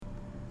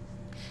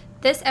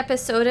This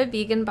episode of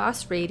Vegan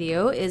Boss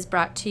Radio is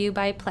brought to you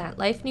by Plant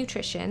Life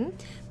Nutrition.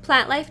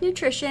 Plant Life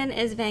Nutrition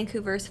is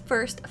Vancouver's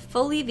first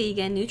fully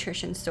vegan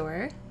nutrition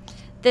store.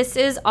 This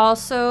is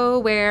also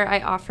where I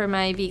offer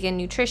my vegan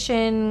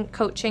nutrition,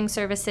 coaching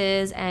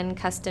services, and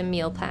custom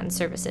meal plan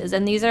services.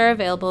 And these are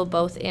available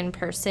both in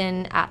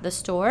person at the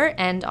store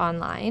and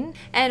online.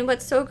 And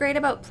what's so great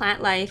about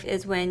Plant Life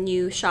is when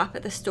you shop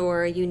at the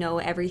store, you know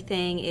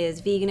everything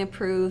is vegan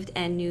approved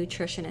and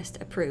nutritionist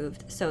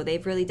approved. So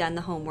they've really done the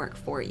homework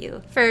for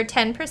you. For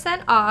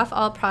 10% off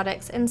all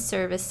products and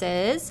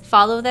services,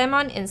 follow them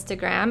on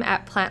Instagram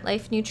at Plant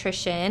Life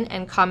Nutrition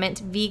and comment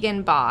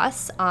Vegan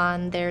Boss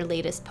on their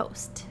latest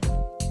post.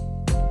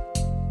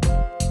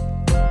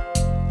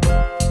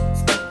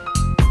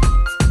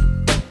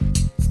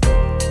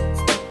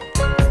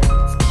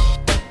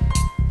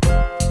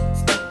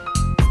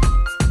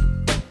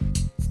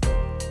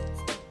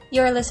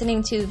 You're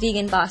listening to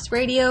Vegan Boss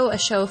Radio, a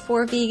show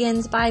for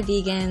vegans by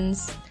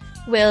vegans.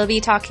 We'll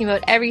be talking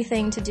about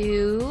everything to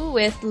do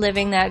with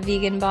living that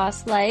vegan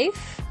boss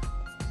life.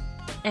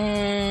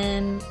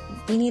 And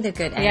we need a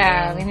good ending.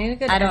 Yeah, we need a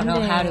good ending. I don't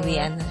know how do we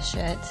end this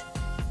shit.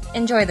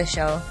 Enjoy the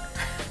show.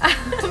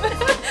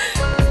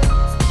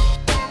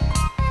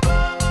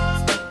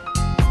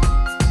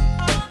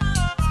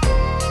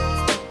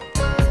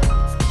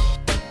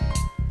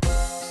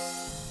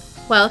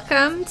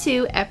 Welcome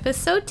to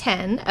episode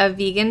 10 of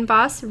Vegan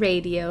Boss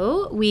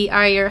Radio. We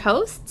are your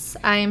hosts.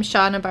 I am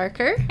Shauna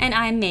Barker. And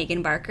I'm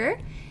Megan Barker.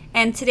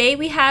 And today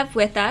we have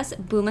with us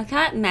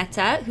Bhumika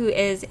Mehta, who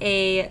is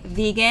a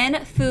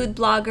vegan food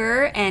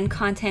blogger and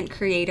content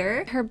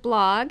creator. Her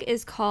blog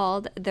is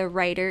called The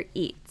Writer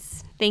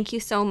Eats. Thank you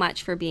so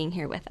much for being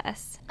here with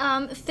us.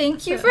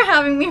 Thank you for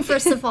having me,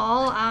 first of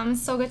all.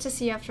 So good to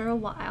see you after a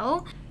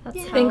while. I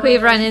think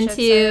we've run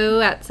into you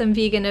at some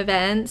vegan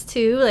events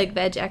too, like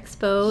Veg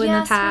Expo in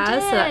the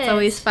past. So that's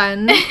always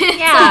fun. Yeah,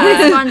 it's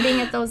always fun being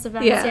at those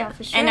events, yeah,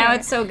 for sure. And now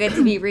it's so good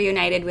to be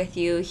reunited with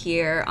you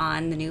here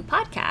on the new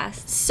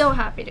podcast. So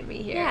happy to be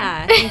here.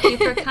 Yeah, thank you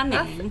for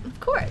coming. Of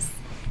course.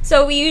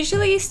 So we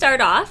usually start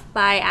off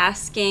by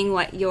asking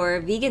what your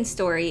vegan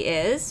story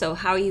is, so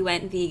how you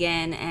went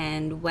vegan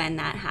and when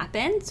that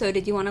happened. So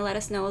did you want to let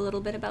us know a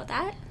little bit about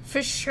that?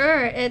 For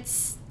sure.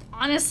 It's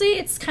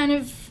kind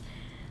of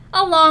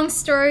a long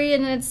story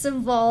and it's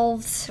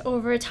evolved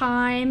over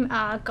time.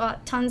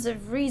 Got tons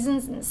of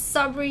reasons and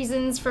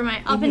sub-reasons for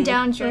my up and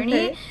down journey.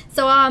 Okay.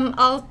 So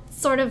I'll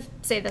sort of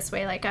say this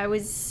way, like I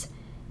was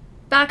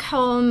back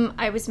home,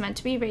 I was meant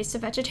to be raised a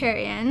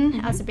vegetarian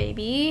as a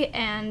baby,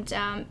 and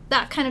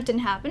that kind of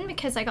didn't happen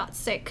because I got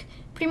sick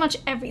pretty much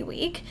every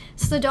week.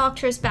 So the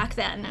doctors back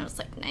then, it was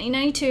like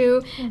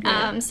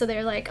 1992, so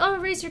they're like, oh,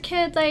 raise your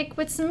kid like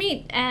with some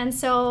meat. And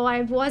so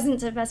I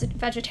wasn't a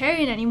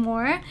vegetarian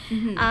anymore.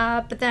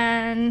 But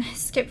then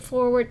skip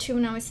forward to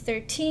when I was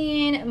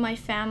 13, my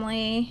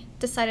family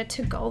decided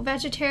to go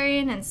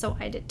vegetarian, and so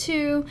I did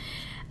too.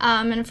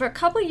 And for a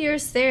couple of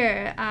years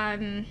there,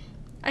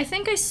 I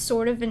think I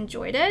sort of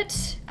enjoyed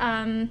it.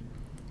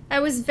 I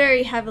was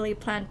very heavily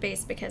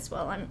plant-based because,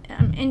 well,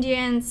 I'm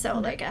Indian, so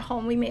like at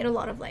home we made a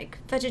lot of like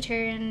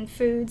vegetarian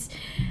foods.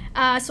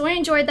 So I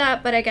enjoyed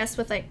that, but I guess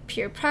with like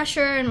peer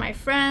pressure and my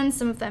friends,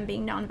 some of them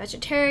being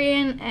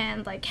non-vegetarian,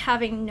 and like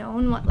having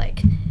known what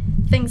like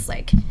things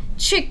like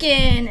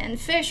chicken and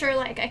fish are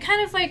like, I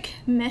kind of like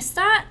missed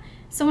that.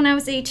 So when I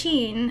was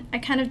 18, I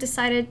kind of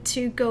decided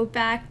to go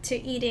back to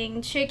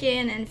eating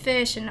chicken and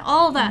fish and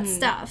all that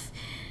stuff.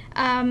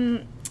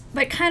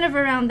 But kind of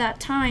around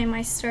that time,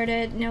 I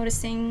started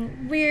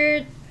noticing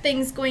weird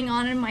things going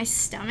on in my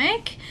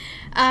stomach.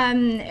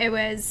 It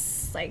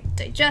was like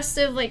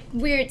digestive, like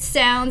weird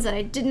sounds that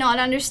I did not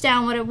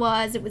understand what it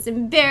was. It was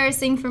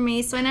embarrassing for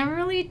me, so I never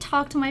really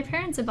talked to my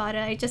parents about it.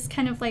 I just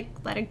kind of like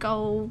let it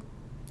go,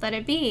 let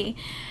it be.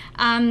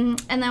 And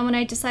then when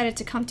I decided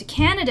to come to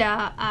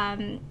Canada,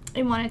 I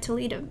wanted to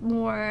lead a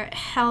more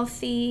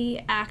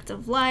healthy,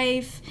 active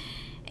life.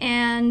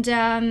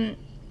 And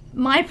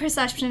my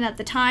perception at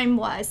the time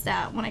was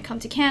that when I come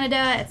to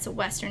Canada, it's a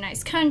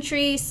westernized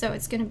country, so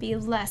it's going to be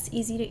less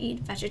easy to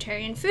eat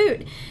vegetarian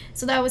food.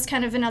 So that was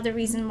kind of another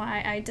reason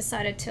why I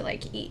decided to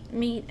like eat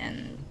meat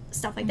and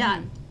stuff like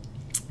that.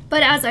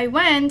 But as I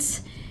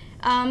went,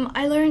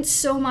 I learned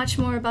so much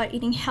more about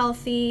eating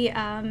healthy,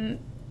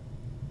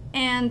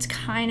 and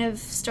kind of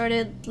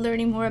started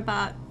learning more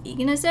about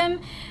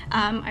veganism.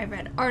 I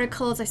read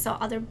articles, I saw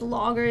other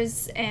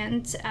bloggers,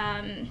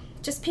 and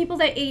just people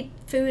that ate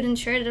food and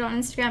shared it on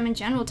Instagram in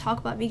general talk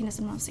about veganism.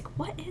 And I was like,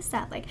 what is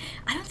that? Like,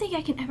 I don't think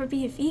I can ever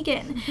be a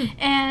vegan.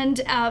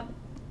 And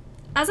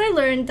as I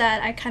learned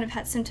that I kind of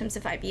had symptoms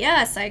of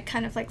IBS, I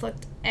kind of like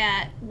looked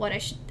at what I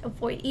should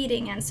avoid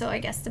eating. And so I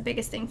guess the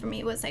biggest thing for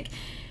me was like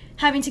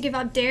having to give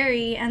up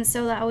dairy, and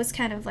so that was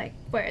kind of like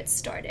where it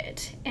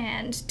started.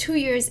 And 2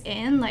 years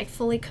in, like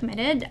fully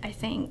committed, I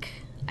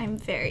think I'm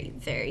very,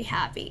 very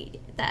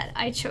happy that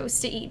I chose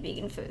to eat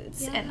vegan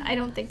foods, and I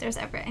don't think there's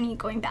ever any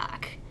going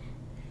back.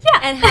 Yeah.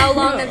 And how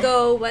long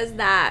ago was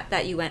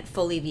that you went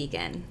fully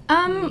vegan?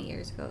 How many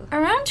years ago?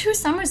 Around 2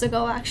 summers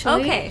ago,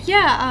 actually. Okay.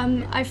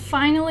 Yeah, I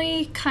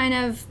finally kind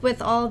of,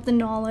 with all of the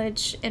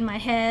knowledge in my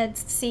head,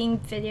 seeing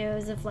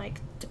videos of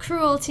like the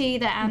cruelty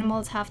that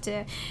animals have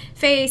to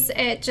face,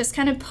 it just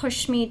kind of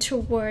pushed me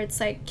towards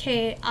like,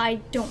 okay, I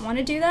don't want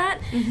to do that.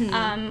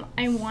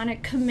 I want to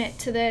commit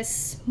to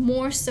this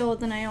more so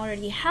than I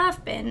already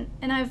have been.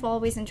 And I've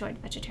always enjoyed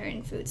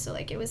vegetarian food, so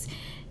like it was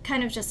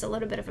kind of just a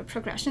little bit of a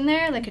progression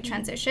there, like a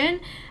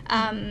transition,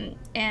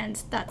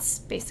 and that's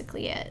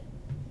basically it.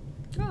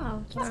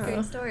 Oh, that's a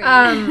great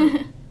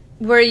story.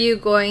 Were you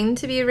going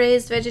to be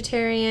raised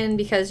vegetarian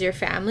because your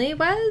family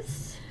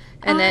was?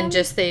 And then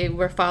just they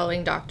were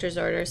following doctor's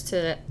orders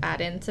to add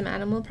in some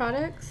animal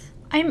products?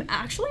 I'm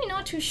actually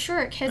not too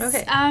sure, because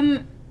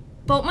Okay.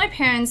 both my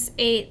parents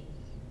ate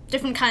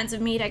different kinds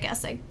of meat, I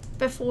guess, like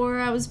before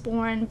I was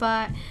born,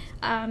 but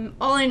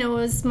all I know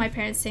is my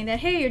parents saying that,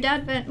 hey, your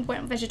dad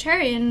went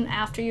vegetarian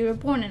after you were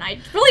born, and I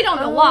really don't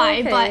know why,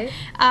 okay.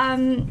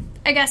 but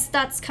I guess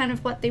that's kind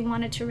of what they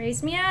wanted to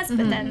raise me as,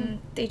 but then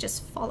they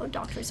just followed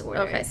doctor's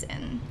orders,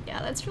 and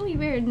yeah, that's really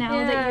weird now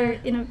that you're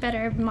in a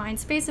better mind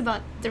space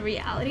about the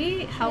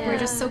reality, how we're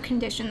just so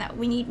conditioned that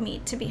we need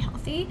meat to be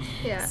healthy.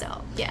 Yeah.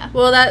 So, yeah.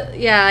 Well,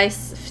 I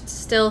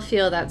still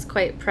feel that's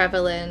quite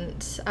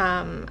prevalent.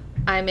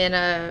 I'm in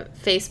a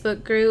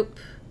Facebook group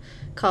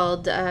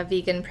called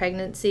Vegan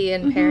Pregnancy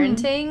and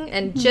Parenting,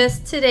 and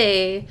just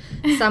today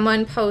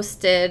someone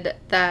posted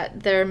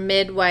that their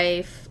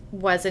midwife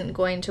wasn't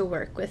going to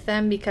work with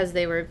them because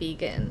they were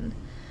vegan.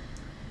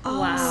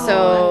 Wow.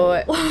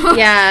 So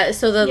yeah,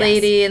 so the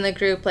lady in the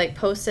group like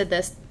posted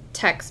this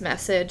text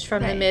message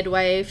from the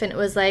midwife, and it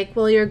was like,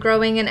 well, you're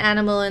growing an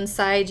animal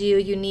inside you,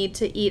 you need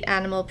to eat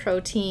animal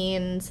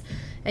proteins,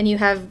 and you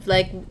have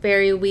like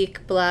very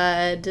weak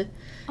blood,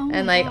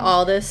 and like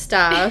all this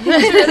stuff.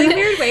 It's a really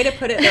weird way to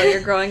put it, though.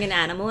 You're growing an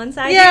animal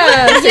inside you.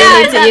 Yeah, so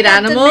you need to eat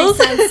animals.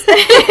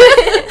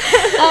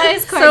 That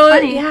is quite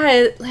funny. Yeah,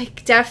 it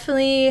like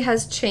definitely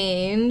has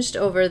changed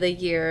over the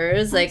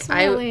years.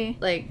 Absolutely.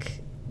 I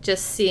like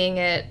just seeing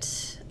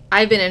it.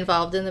 I've been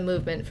involved in the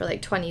movement for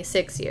like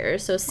 26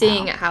 years, so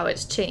seeing it, how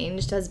it's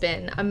changed has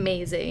been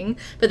amazing.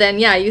 But then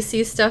you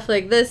see stuff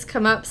like this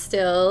come up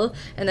still,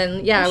 and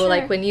then well,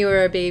 like when you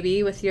were a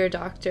baby with your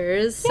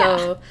doctors.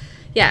 So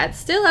it's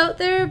still out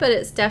there, but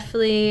it's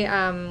definitely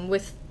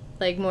with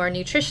like more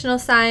nutritional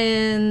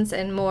science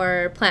and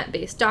more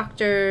plant-based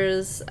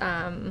doctors.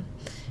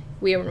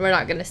 We're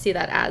not going to see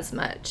that as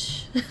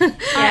much.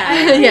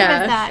 I agree with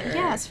that. Sure.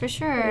 Yes, for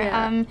sure.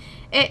 Yeah.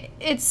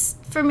 It's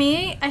for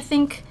me, I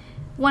think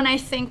when I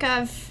think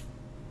of,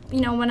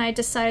 when I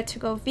decided to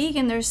go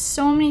vegan, there's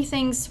so many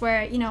things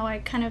where,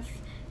 I kind of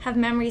have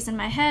memories in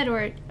my head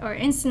or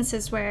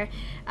instances where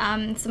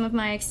some of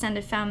my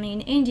extended family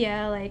in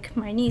India, like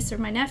my niece or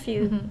my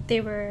nephew,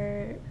 they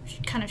were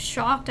kind of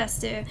shocked as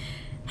to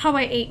how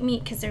I ate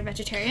meat because they're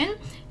vegetarian.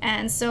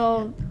 And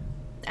so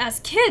as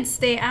kids,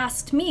 they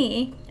asked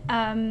me,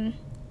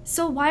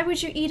 so why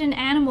would you eat an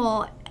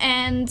animal?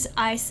 And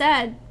I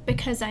said,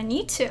 because I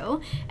need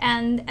to.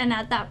 And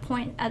at that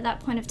point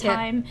of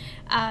time,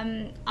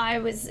 I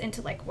was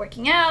into like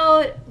working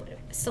out,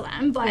 still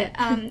am, but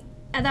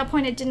at that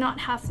point I did not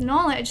have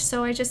knowledge,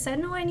 so I just said,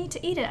 no, I need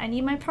to eat it, I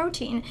need my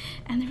protein.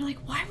 And they were like,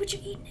 why would you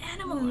eat an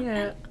animal?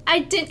 And I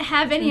didn't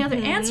have any other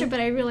answer, but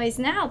I realize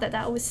now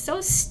that was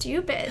so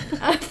stupid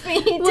of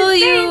me to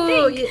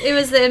it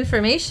was the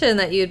information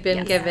that you'd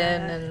been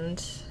given, and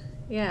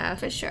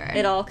for sure.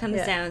 It all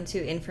comes down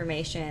to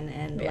information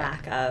and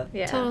lack of.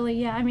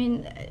 Totally, I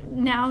mean,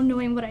 now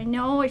knowing what I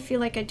know, I feel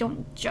like I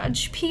don't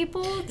judge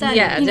people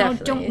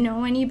that don't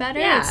know any better.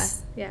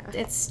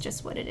 It's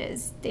just what it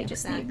is. They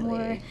just need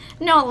more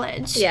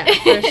knowledge. Yeah,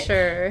 for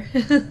sure.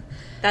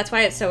 That's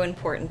why it's so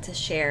important to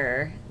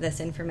share this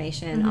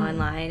information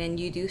online, and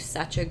you do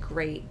such a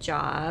great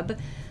job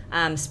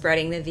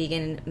spreading the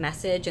vegan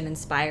message and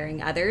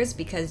inspiring others,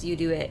 because you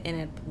do it in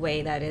a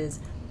way that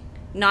is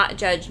not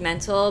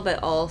judgmental, but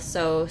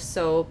also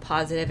so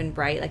positive and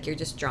bright. Like, you're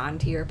just drawn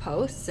to your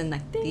posts and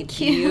like the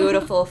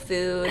beautiful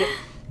food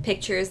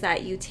pictures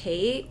that you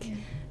take.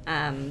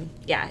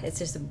 It's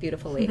just a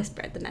beautiful way to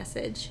spread the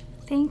message.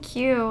 Thank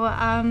you.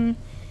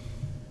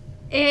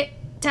 It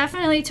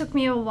definitely took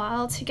me a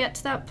while to get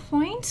to that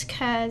point,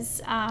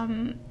 because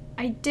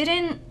I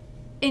didn't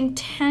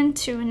intend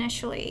to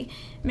initially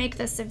make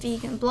this a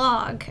vegan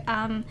blog.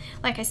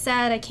 Like I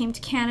said, I came to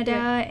Canada,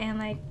 and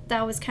like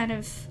that was kind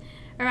of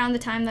around the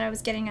time that I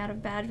was getting out of a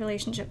bad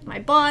relationship with my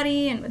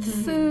body and with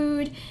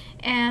food,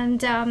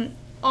 and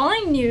all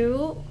I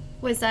knew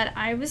was that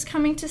I was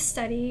coming to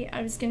study.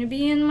 I was going to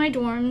be in my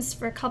dorms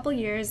for a couple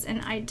years,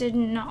 and I did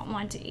not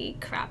want to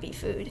eat crappy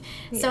food.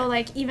 So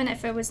like, even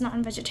if it was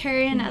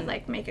non-vegetarian, I'd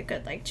like make a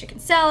good like chicken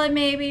salad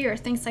maybe, or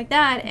things like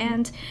that.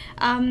 And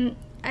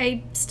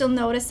I still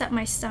noticed that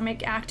my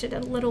stomach acted a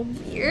little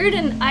weird,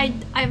 and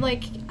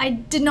I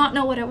did not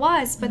know what it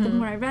was, but the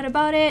more I read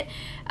about it,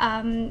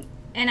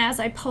 and as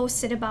I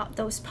posted about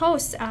those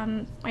posts,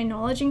 my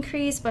knowledge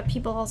increased, but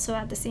people also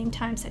at the same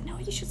time said, no,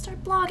 you should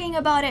start blogging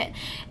about it.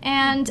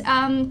 And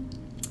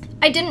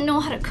I didn't know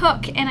how to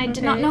cook, and I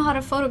did not know how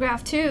to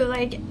photograph too.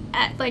 Like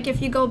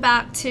if you go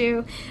back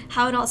to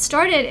how it all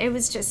started, it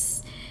was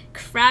just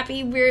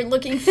crappy, weird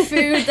looking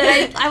food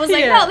that I was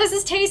like, wow, this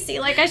is tasty,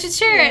 like I should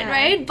share it,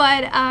 right?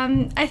 But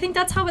I think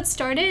that's how it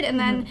started, and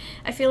then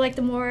I feel like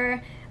the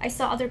more I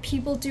saw other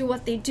people do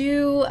what they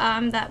do,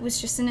 that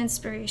was just an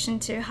inspiration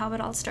to how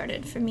it all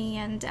started for me.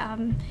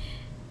 And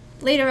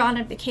later on,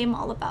 it became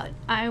all about,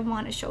 I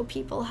want to show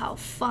people how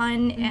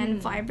fun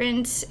and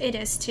vibrant it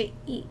is to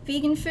eat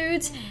vegan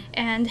foods,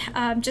 and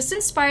just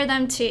inspire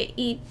them to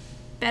eat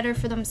better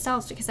for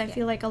themselves, because I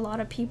feel like a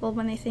lot of people,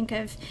 when they think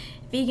of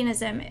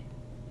veganism,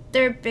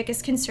 their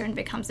biggest concern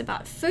becomes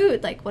about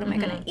food. Like, what am I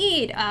going to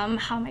eat?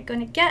 How am I going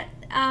to get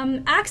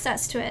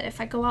access to it? If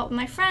I go out with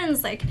my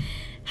friends, like,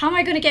 how am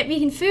I going to get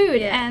vegan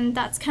food? And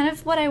that's kind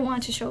of what I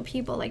want to show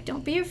people. Like,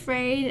 don't be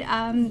afraid.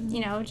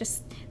 You know,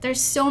 just, there's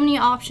so many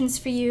options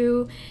for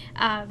you.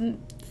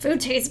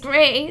 Food tastes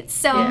great.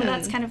 So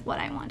that's kind of what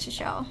I want to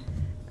show.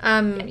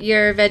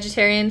 Your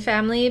vegetarian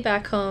family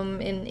back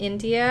home in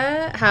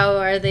India, how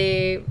are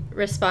they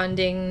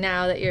responding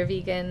now that you're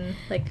vegan?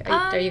 Like,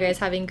 are you guys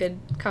having good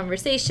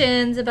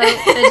conversations about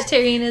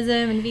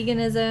vegetarianism and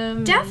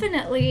veganism?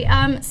 Definitely.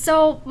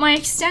 So my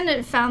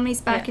extended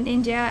family's back in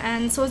India,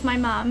 and so is my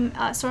mom.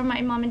 So are my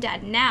mom and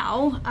dad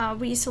now.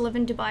 We used to live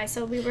in Dubai,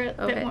 so we were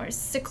a bit more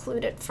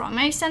secluded from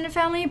my extended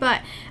family,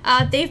 but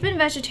they've been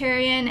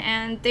vegetarian,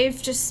 and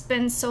they've just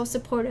been so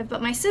supportive.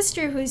 But my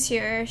sister, who's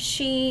here,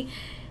 she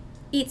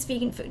eats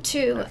vegan food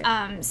too.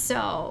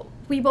 So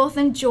we both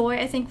enjoy,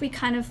 I think we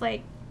kind of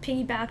like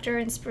piggybacked our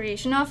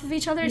inspiration off of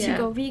each other to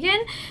go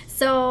vegan.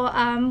 So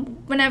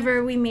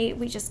whenever we meet,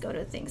 we just go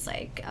to things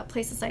like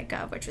places like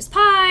Butcher's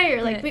Pie,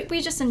 or like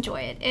we just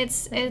enjoy it.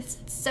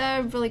 It's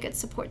a really good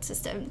support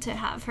system to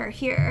have her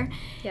here.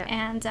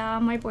 And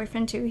my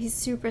boyfriend too, he's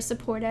super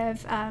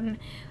supportive.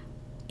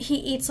 He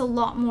eats a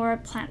lot more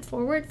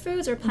plant-forward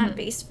foods or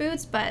plant-based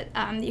foods, but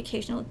the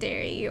occasional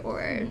dairy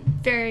or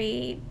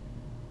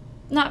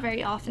not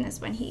very often is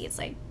when he eats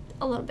like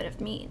a little bit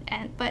of meat.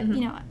 But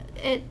you know,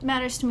 it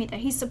matters to me that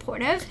he's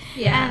supportive.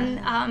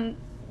 And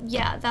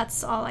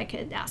that's all I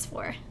could ask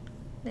for.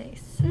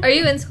 Nice. Are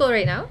you in school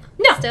right now?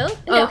 No. Still?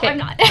 No, okay. I'm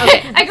not.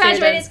 Okay. I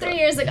graduated 3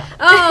 years ago.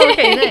 Oh,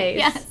 okay,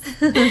 nice.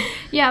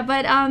 Yes.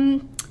 But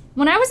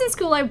when I was in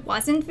school, I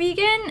wasn't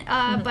vegan.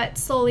 But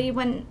slowly,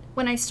 when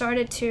I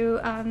started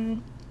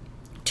to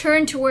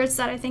turn towards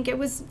that, I think it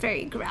was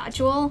very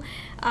gradual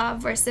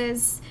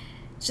versus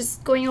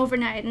just going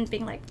overnight and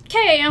being like,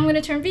 okay, I'm going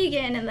to turn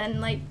vegan, and then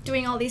like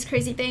doing all these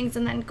crazy things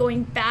and then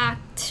going back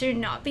to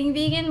not being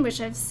vegan, which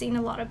I've seen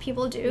a lot of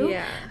people do.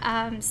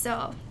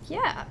 So,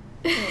 yeah.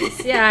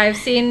 Nice. Yeah, I've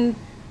seen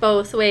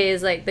both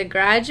ways, like the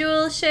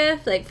gradual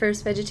shift, like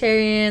first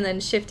vegetarian,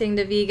 then shifting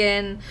to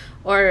vegan,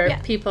 or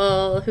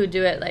people who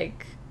do it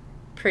like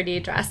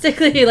pretty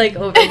drastically, like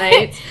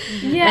overnight.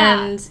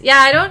 And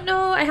I don't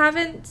know, I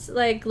haven't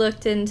like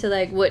looked into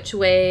like which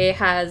way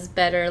has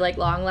better like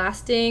long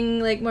lasting,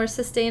 like more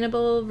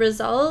sustainable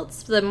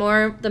results. The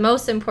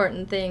most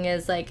important thing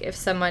is like if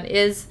someone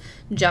is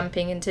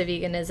jumping into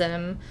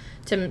veganism,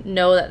 to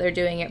know that they're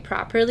doing it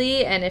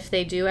properly, and if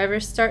they do ever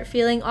start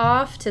feeling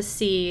off, to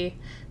see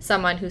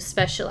someone who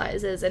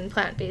specializes in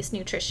plant-based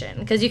nutrition,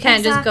 because you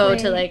can't just go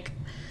to like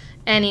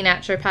any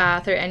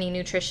naturopath or any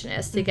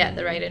nutritionist to get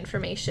the right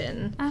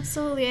information.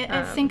 Absolutely.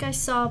 I think I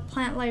saw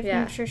Plant Life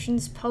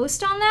Nutrition's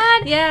post on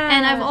that.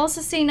 And I've also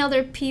seen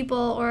other people,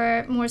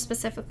 or more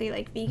specifically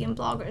like vegan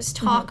bloggers,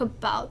 talk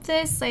about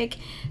this. Like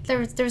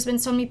there's been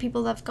so many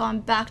people that have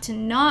gone back to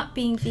not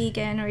being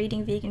vegan or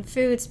eating vegan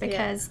foods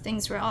because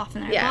things were off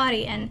in their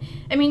body. And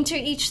I mean, to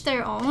each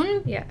their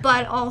own,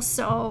 but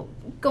also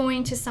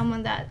going to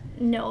someone that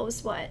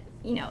knows what,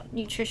 you know,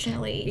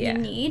 nutritionally you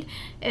need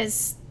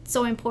is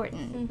so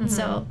important.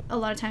 So a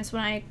lot of times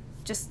when I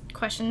just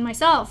question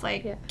myself,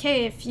 like,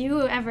 okay, if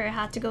you ever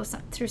had to go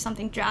through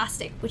something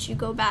drastic, would you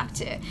go back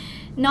to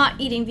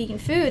not eating vegan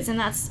foods? And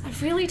that's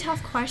a really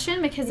tough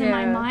question, because in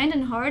my mind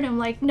and heart, I'm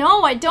like,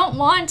 no, I don't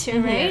want to,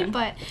 right?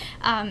 But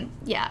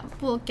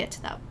we'll get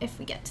to that if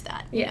we get to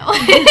that, you know?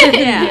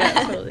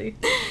 Totally.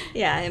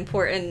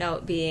 Important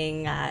note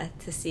being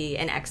to see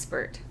an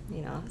expert,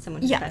 you know,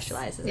 someone who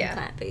specializes in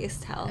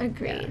plant-based health.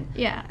 Agreed.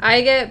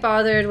 I get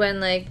bothered when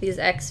like these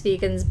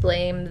ex-vegans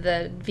blame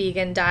the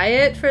vegan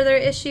diet for their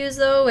issues,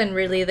 though, when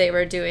really they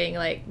were doing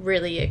like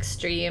really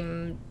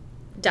extreme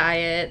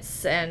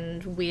diets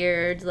and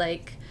weird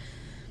like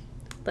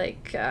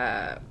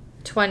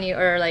 20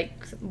 or like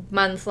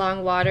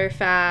month-long water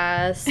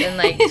fasts, and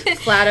like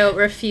flat out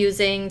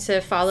refusing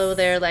to follow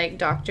their like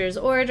doctor's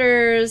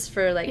orders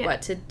for like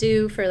what to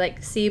do for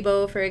like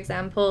SIBO, for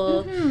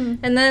example.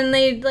 And then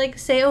they like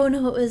say, oh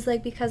no, it was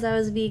like because I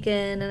was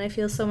vegan and I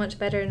feel so much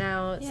better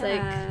now. It's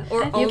like,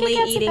 or only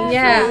eating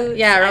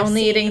fruits. Or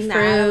only eating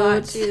fruit. A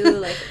lot too,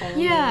 like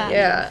only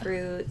eating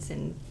fruits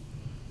and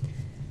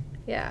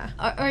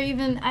or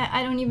even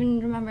I don't even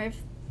remember if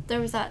there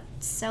was that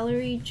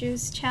celery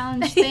juice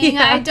challenge thing.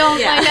 I don't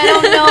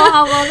know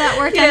how well that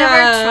worked. I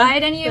never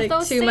tried any of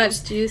those too things. much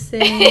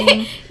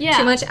juicing, Yeah.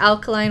 too much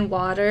alkaline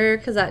water,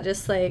 because that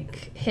just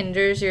like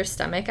hinders your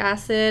stomach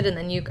acid, and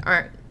then you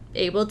aren't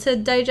able to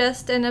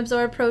digest and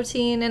absorb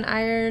protein and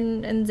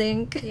iron and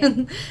zinc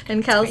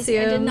and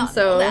calcium. I did not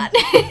so know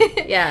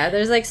that. yeah,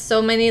 there's like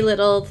so many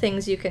little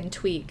things you can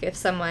tweak if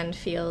someone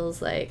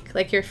feels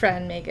like your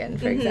friend Megan,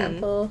 for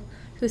example,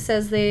 who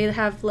says they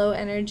have low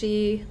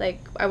energy. Like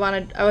I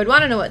would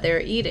want to know what they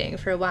were eating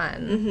for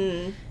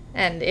one.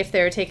 And if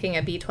they're taking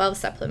a B12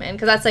 supplement,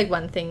 because that's like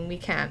one thing we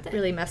can't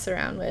really mess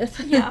around with.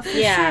 Yeah, for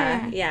sure.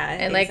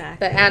 And like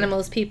the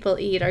animals people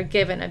eat are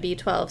given a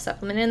B12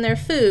 supplement in their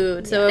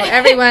food, so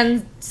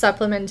everyone's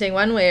supplementing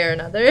one way or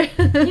another.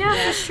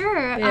 Yeah, for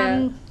sure.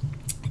 Yeah.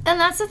 And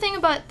that's the thing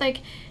about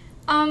like,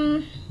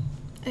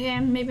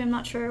 again, maybe I'm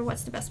not sure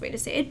what's the best way to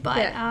say it,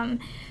 but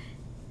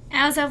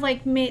as I've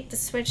like made the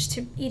switch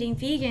to eating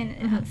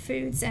vegan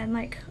foods, and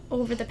like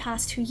over the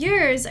past 2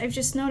 years, I've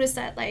just noticed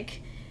that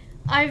like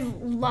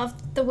I've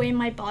loved the way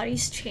my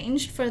body's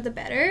changed for the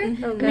better. Oh,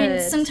 I mean,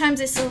 good. sometimes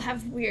I still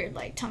have weird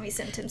like tummy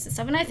symptoms and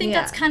stuff, and I think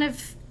that's kind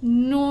of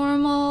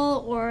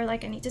normal, or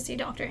like I need to see a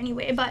doctor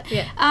anyway. But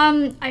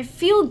I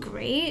feel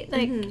great.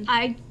 Like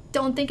I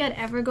don't think I'd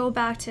ever go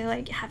back to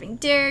like having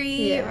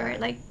dairy or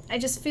like I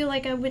just feel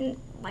like I wouldn't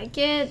like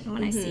it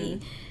when I see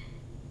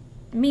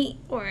meat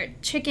or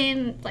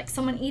chicken, like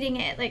someone eating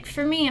it. Like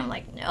for me, I'm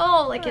like,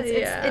 no, like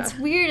it's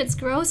weird, it's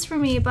gross for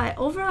me, but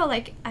overall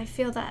like I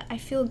feel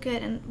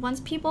good. And once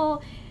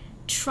people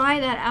try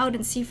that out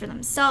and see for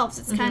themselves,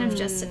 it's kind of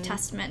just a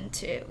testament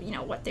to, you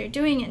know, what they're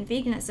doing in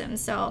veganism.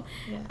 So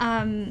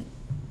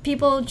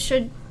people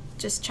should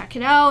just check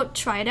it out,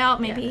 try it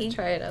out, maybe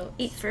try it out,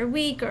 eat for a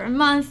week or a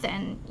month,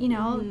 and you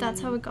know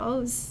that's how it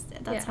goes.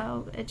 That's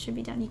how it should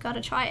be done. You got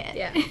to try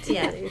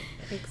it.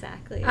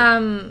 Exactly.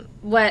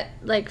 What,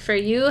 like, for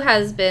you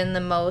has been the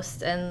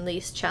most and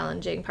least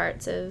challenging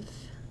parts of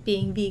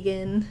being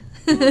vegan?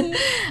 The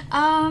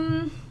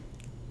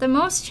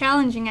most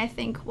challenging, I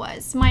think,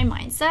 was my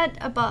mindset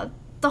about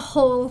the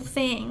whole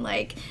thing.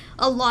 Like,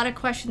 a lot of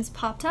questions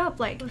popped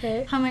up, like,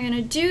 how am I going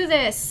to do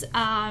this?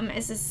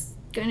 Is this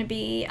going to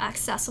be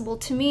accessible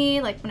to me,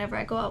 like, whenever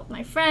I go out with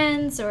my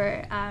friends,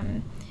 or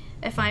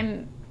if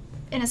I'm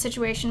in a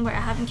situation where I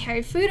haven't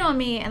carried food on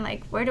me, and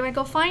like where do I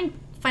go find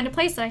a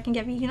place that I can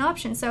get vegan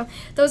options? So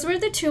those were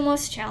the two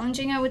most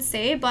challenging, I would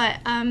say. But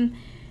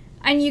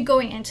I knew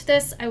going into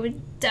this I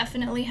would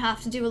definitely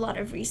have to do a lot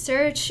of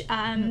research.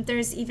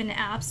 There's even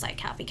apps like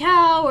Happy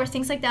Cow or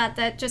things like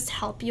that just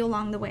help you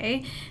along the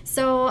way.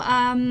 So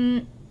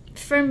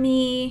for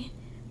me,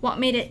 what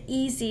made it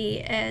easy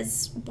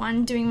is,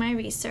 one, doing my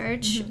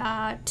research,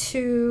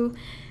 two,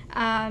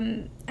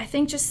 I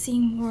think just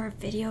seeing more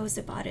videos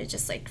about it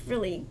just like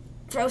really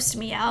grossed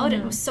me out,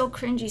 and it was so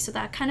cringy, so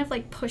that kind of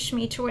like pushed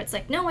me towards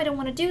like, no, I don't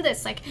want to do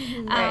this, like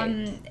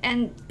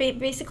and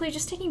basically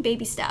just taking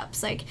baby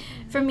steps. Like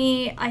for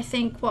me, I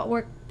think what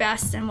worked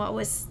best and what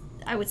was,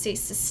 I would say,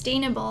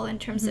 sustainable in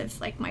terms of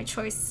like my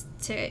choice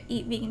to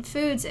eat vegan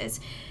foods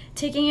is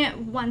taking it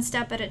one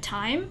step at a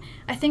time.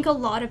 I think a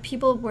lot of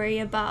people worry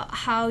about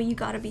how you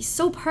got to be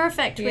so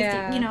perfect with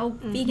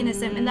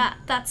veganism, and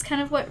that's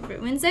kind of what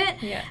ruins it.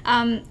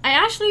 I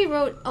actually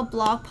wrote a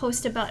blog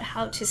post about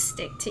how to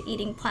stick to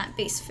eating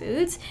plant-based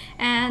foods,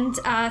 and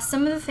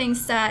some of the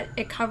things that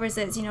it covers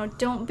is, you know,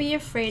 don't be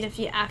afraid if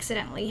you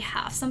accidentally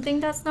have something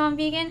that's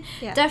non-vegan.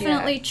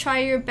 Definitely try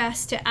your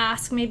best to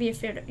ask, maybe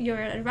if you're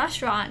at a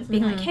restaurant,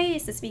 being like, hey,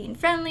 is this vegan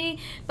friendly?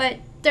 But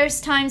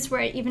there's times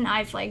where even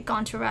I've like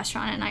gone to a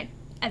restaurant and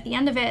at the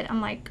end of it,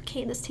 I'm like,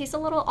 okay, this tastes a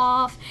little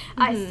off.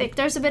 I think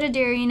there's a bit of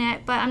dairy in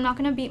it, but I'm not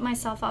going to beat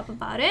myself up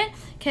about it,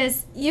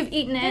 because you've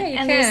eaten it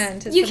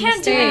and you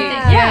can't do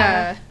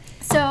anything.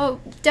 So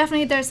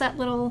definitely there's that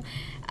little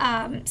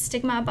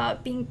stigma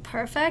about being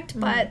perfect,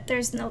 but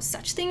there's no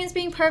such thing as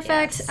being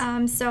perfect.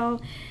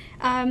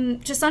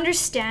 Just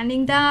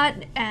understanding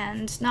that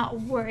and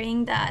not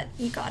worrying that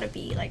you got to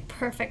be like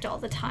perfect all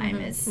the time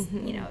is,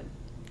 you know,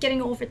 getting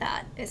over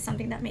that is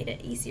something that made it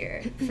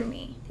easier for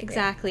me.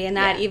 Exactly, and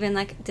that even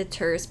like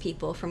deters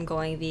people from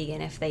going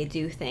vegan if they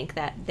do think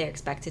that they're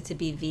expected to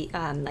be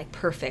like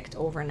perfect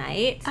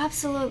overnight.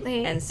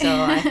 Absolutely. And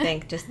so I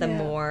think just the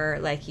more,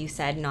 like you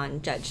said,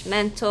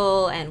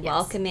 non-judgmental and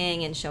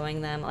welcoming, and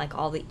showing them like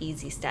all the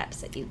easy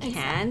steps that you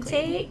can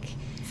take.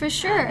 For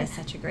sure. Is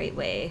such a great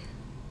way.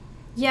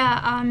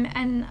 Yeah,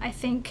 and I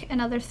think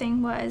another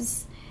thing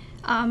was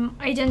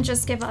I didn't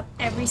just give up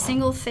every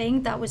single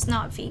thing that was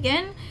not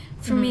vegan.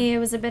 For me, it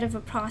was a bit of a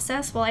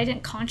process. Well, I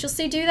didn't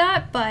consciously do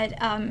that, but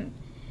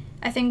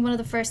I think one of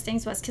the first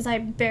things was because I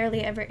barely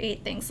ever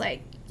ate things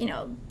like, you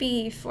know,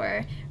 beef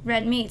or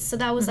red meat. So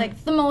that was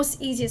like the most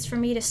easiest for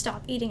me to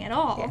stop eating at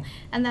all.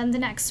 And then the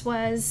next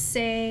was,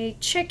 say,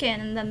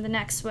 chicken. And then the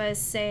next was,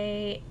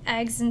 say,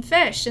 eggs and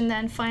fish. And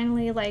then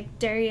finally, like,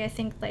 dairy, I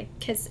think, like,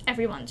 because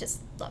everyone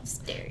just loves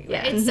dairy,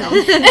 right? So,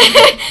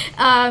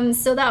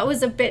 so that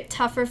was a bit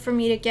tougher for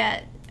me to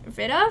get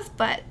rid of,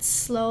 but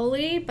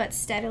slowly but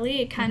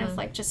steadily it kind of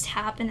like just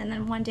happened, and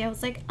then one day I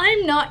was like,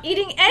 I'm not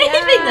eating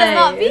anything that's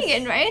not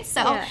vegan, right?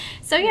 So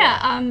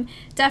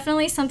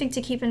definitely something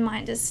to keep in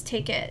mind is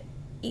take it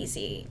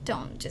easy.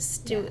 Don't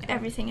just do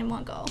everything in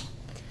one go.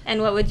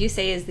 And what would you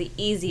say is the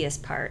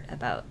easiest part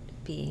about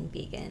being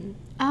vegan?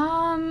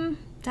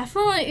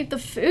 Definitely the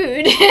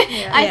food.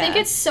 I think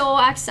it's so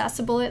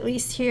accessible, at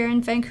least here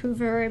in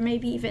Vancouver, or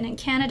maybe even in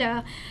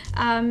Canada.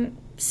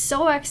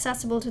 So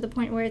accessible to the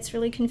point where it's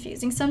really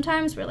confusing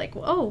sometimes. We're like,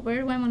 oh,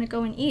 where do I want to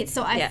go and eat?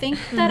 So I think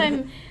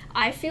that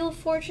I feel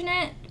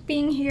fortunate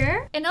being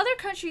here. In other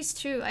countries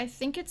too, I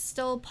think it's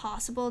still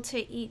possible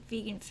to eat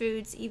vegan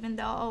foods even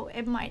though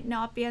it might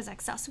not be as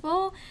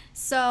accessible.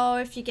 So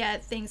if you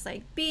get things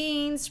like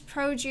beans,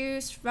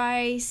 produce,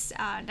 rice,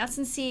 nuts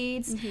and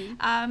seeds,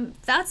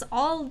 that's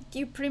all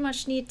you pretty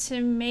much need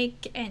to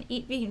make and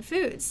eat vegan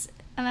foods.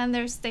 And then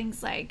there's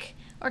things like,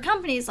 or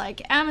companies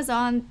like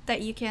Amazon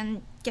that you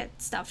can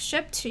get stuff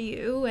shipped to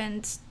you,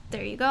 and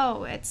there you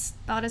go. It's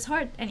not as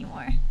hard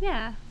anymore.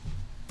 Yeah.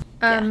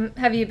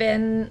 Have you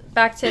been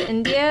back to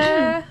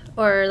India,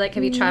 or like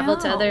have you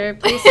traveled to other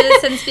places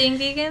since being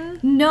vegan?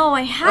 No,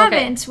 I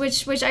haven't,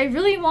 which I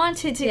really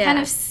wanted to kind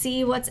of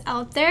see what's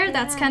out there. Yeah.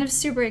 That's kind of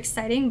super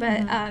exciting,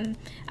 but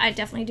I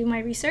definitely do my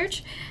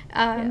research.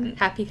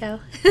 Happy cow.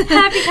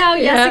 Happy cow,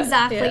 yes,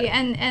 exactly. Yeah.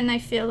 And I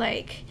feel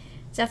like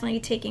definitely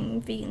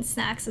taking vegan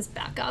snacks as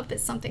backup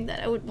is something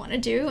that I would want to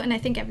do, and I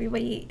think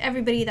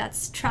everybody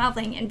that's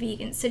traveling and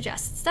vegan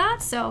suggests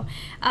that. So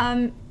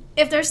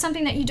if there's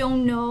something that you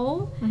don't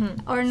know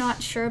or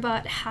not sure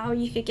about how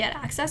you could get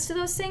access to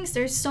those things,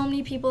 there's so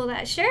many people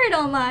that share it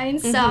online.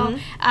 So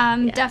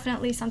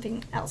definitely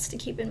something else to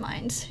keep in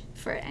mind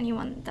for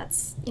anyone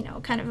that's,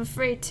 kind of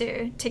afraid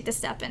to take the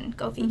step and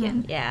go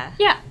vegan. Yeah,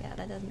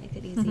 that does make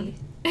it easy.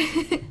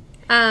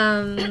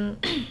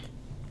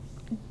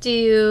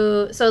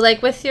 So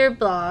like with your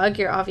blog,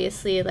 you're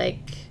obviously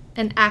like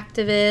an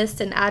activist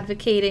and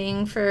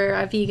advocating for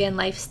a vegan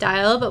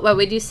lifestyle, but what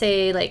would you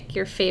say like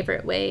your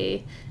favorite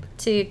way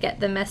to get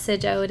the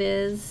message out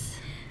is?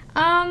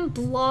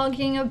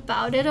 Blogging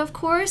about it, of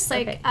course.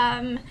 Like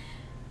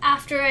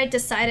after I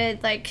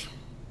decided, like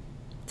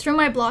through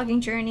my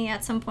blogging journey,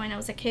 at some point I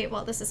was like, okay,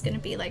 well, this is going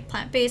to be like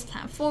plant-based,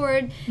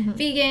 plant-forward,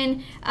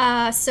 vegan.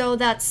 So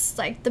that's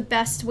like the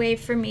best way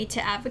for me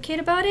to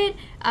advocate about it.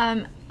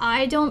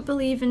 I don't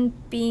believe in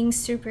being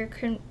super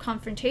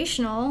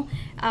confrontational,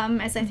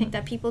 as I think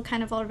that people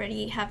kind of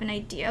already have an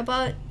idea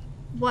about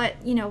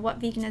what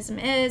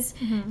veganism is.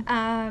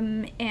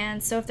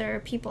 And so if there are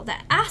people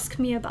that ask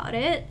me about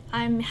it,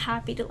 I'm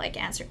happy to like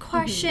answer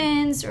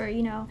questions, or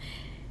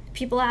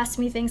people ask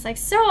me things like,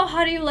 so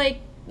how do you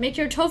like make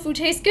your tofu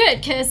taste good,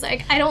 because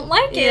like I don't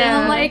like it. And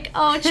I'm like,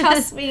 oh,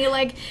 trust me,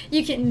 like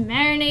you can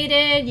marinate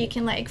it, you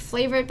can like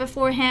flavor it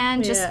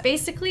beforehand, just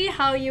basically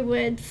how you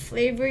would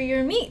flavor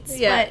your meats,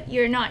 but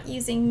you're not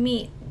using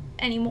meat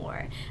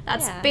anymore.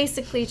 That's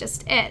basically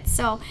just it.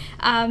 So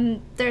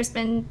there's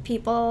been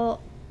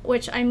people,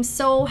 which I'm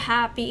so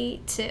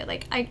happy to,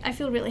 like, I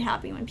feel really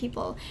happy when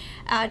people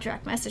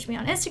direct message me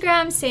on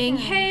Instagram saying,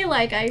 hey,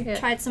 like, I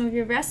tried some of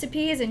your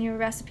recipes, and your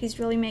recipes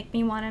really make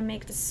me want to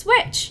make the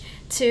switch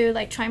to,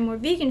 like, try more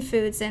vegan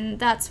foods. And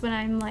that's when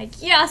I'm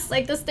like, yes,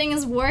 like, this thing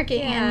is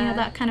working. And,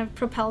 that kind of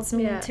propels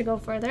me to go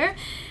further.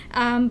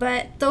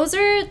 But those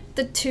are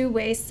the two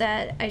ways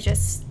that I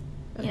just,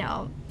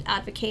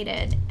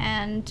 advocated.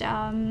 And,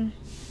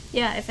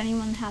 if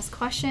anyone has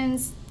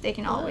questions, they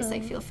can always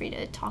like feel free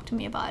to talk to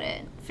me about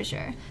it, for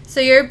sure. So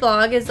your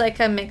blog is like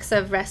a mix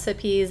of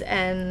recipes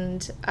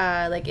and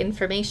like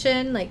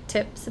information, like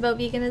tips about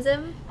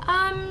veganism?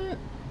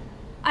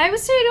 I would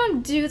say I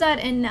don't do that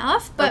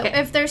enough, but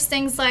if there's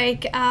things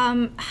like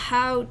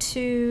how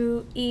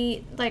to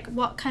eat, like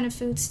what kind of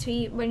foods to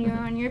eat when you're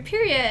on your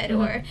period,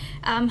 or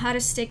how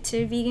to stick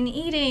to vegan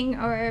eating,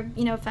 or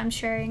if I'm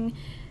sharing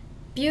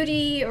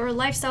beauty or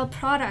lifestyle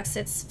products,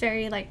 it's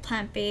very like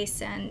plant-based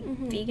and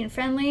vegan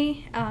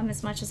friendly,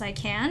 as much as I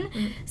can.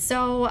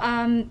 So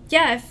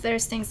if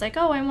there's things like,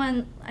 oh, I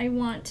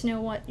want to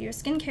know what your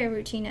skincare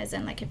routine is,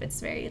 and like if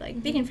it's very like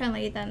vegan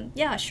friendly, then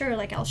sure,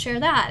 like I'll share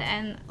that,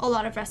 and a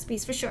lot of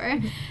recipes for sure.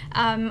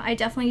 I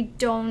definitely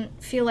don't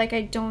feel like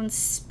I don't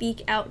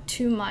speak out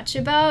too much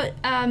about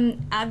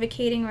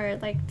advocating or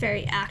like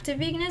very active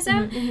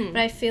veganism, but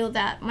I feel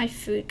that my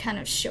food kind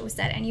of shows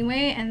that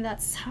anyway, and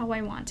that's how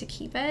I want to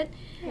keep it.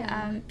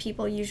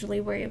 People usually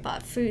worry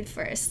about food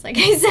first, like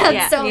I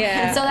said.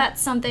 So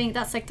that's something,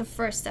 that's like the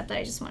first step that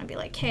I just want to be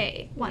like,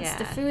 hey, once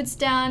the food's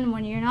done,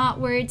 when you're not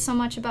worried so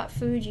much about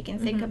food, you can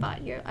think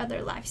about your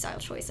other lifestyle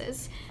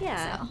choices.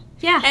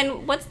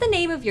 And what's the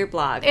name of your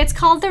blog? It's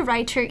called The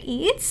Writer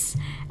Eats.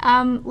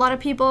 A lot of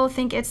people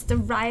think it's The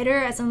Rider,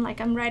 as in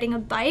like I'm riding a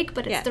bike,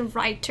 but it's The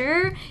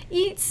Writer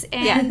Eats.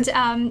 And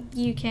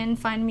you can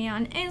find me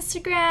on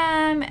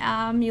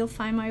Instagram. You'll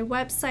find my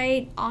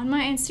website on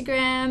my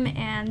Instagram,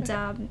 and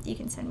you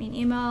can send me an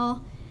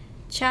email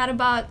chat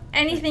about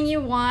anything you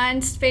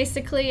want.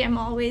 Basically, I'm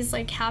always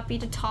like happy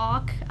to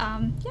talk.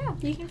 Yeah,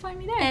 you can find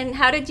me there. And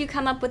how did you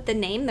come up with the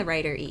name The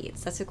Writer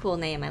Eats? That's a cool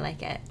name. I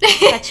like it.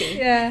 Catchy.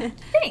 Yeah.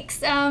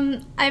 Thanks.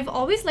 I've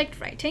always liked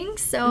writing.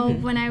 So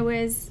when I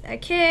was a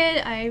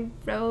kid, I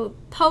wrote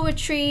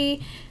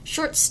poetry,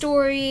 short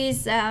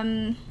stories.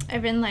 I've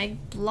been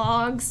like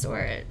blogs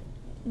or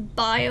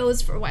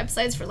bios for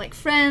websites for like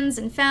friends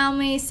and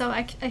family. So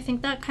I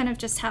think that kind of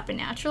just happened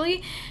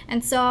naturally.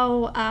 And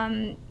so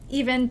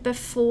even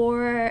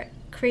before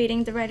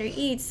creating The Writer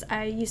Eats,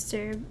 I used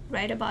to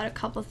write about a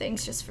couple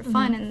things just for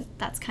fun, and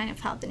that's kind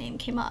of how the name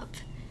came up.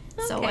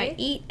 Okay. So I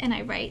eat and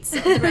I write, so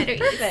The Writer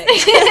Eats.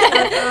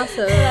 That's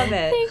awesome. Love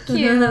it. Thank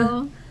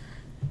you.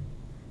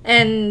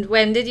 And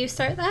when did you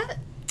start that?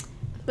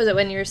 Was it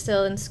when you were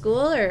still in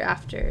school or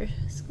after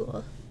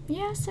school?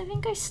 Yes, I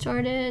think I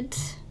started...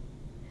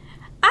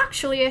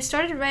 Actually, I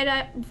started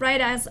right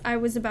as I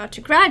was about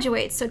to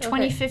graduate. So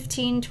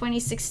 2015,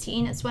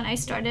 2016 is when I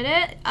started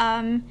it.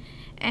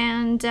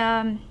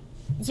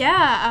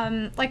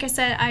 Like I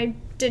said, I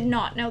did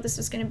not know this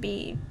was going to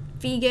be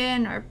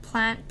vegan or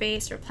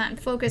plant-based or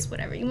plant-focused,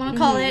 whatever you want to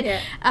call it.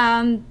 Yeah.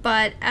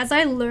 But as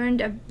I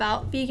learned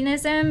about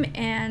veganism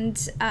and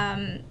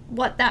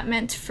what that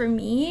meant for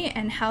me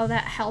and how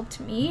that helped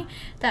me,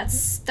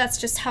 that's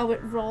just how it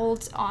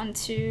rolled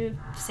onto,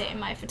 say,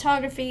 my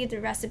photography,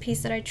 the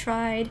recipes that I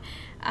tried,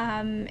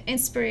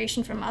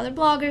 inspiration from other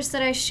bloggers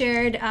that I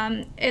shared.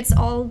 It's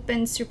all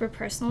been super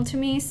personal to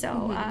me.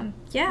 So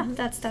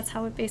that's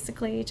how it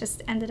basically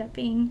just ended up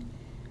being.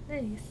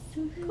 Nice.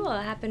 Cool.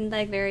 It happened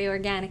like very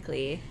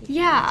organically.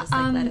 Just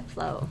like let it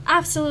flow.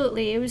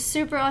 Absolutely. It was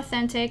super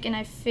authentic, and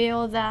I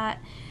feel that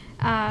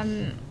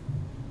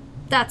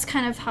that's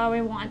kind of how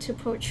I want to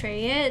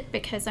portray it,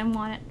 because I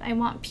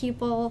want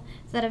people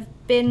that have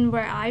been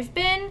where I've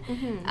been,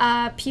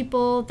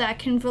 people that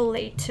can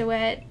relate to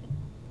it,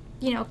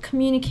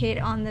 communicate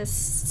on this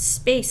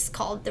space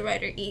called The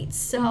Writer Eats.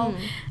 So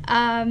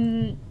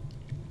I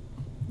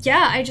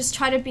just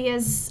try to be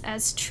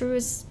as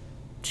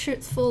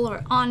truthful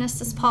or honest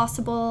as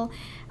possible.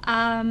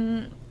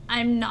 I'm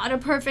not a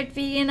perfect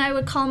vegan, I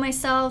would call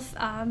myself.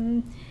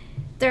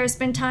 There's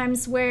been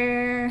times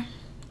where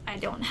I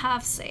don't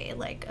have, say,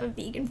 like a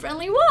vegan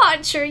friendly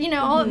watch or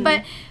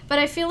but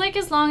I feel like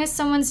as long as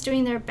someone's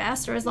doing their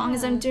best, or as long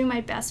as I'm doing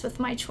my best with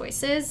my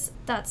choices,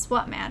 that's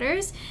what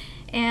matters.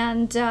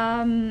 And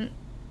I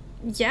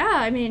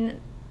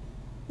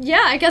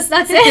guess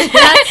that's it.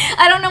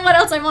 I don't know what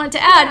else I wanted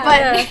to add,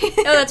 but...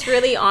 No, that's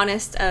really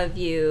honest of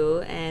you,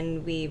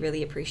 and we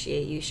really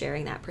appreciate you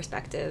sharing that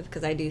perspective,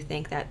 because I do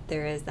think that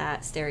there is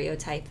that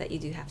stereotype that you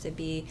do have to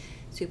be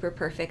super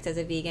perfect as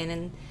a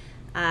vegan.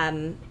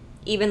 And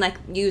even, like,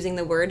 using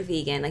the word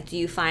vegan, like, do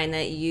you find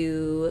that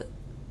you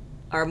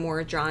are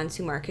more drawn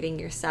to marketing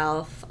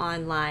yourself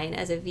online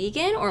as a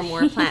vegan or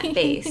more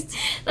plant-based?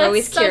 I'm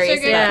always curious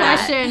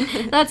about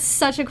that. That's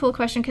such a cool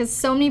question, because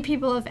so many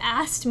people have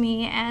asked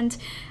me, and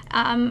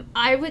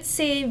I would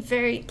say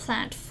very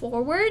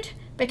plant-forward,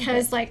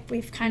 because like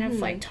we've kind of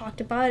like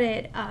talked about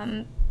it.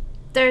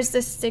 There's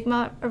this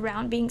stigma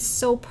around being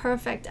so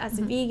perfect as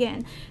a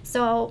vegan.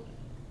 So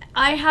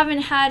I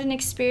haven't had an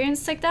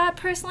experience like that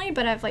personally,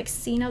 but I've like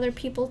seen other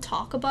people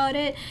talk about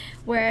it,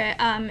 where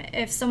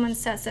if someone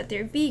says that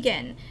they're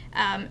vegan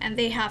and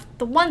they have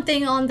the one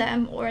thing on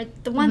them, or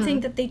the one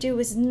thing that they do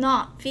is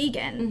not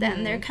vegan,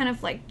 then they're kind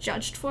of like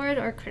judged for it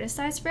or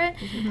criticized for it.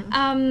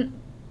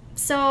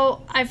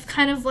 So I've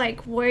kind of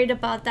like worried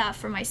about that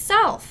for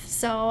myself.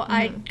 So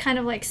I kind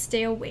of like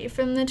stay away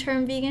from the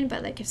term vegan,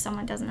 but like if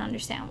someone doesn't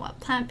understand what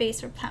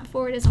plant-based or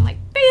plant-forward is, I'm like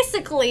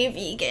basically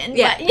vegan,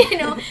 but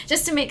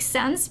just to make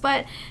sense.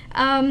 But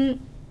I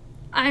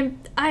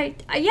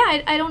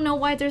don't know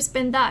why there's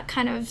been that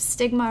kind of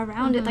stigma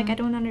around it. Like I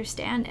don't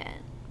understand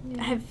it.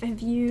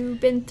 Have you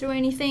been through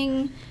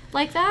anything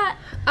like that?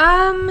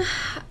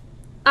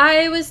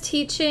 I was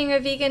teaching a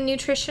vegan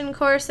nutrition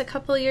course a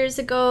couple years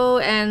ago,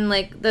 and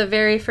like the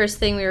very first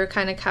thing we were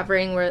kind of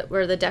covering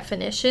were the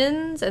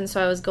definitions. And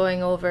so I was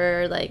going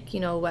over like,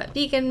 what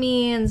vegan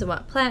means and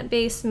what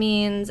plant-based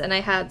means. And I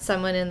had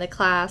someone in the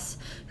class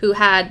who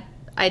had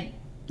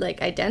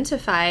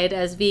identified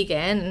as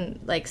vegan and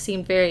like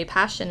seemed very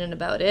passionate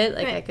about it.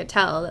 Like I could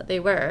tell that they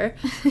were.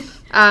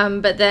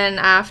 But then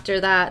after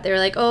that, they were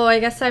like, oh, I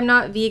guess I'm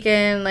not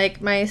vegan.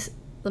 Like my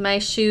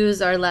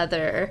shoes are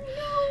leather.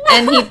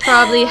 And he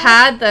probably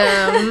had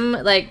them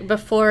like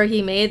before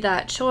he made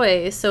that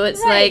choice. So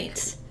it's like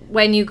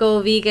when you go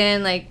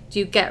vegan, like do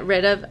you get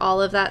rid of all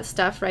of that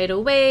stuff right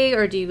away,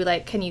 or do you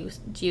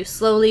do you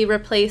slowly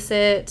replace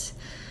it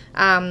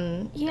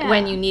when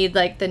you need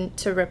like when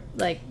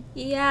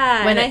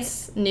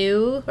it's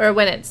new, or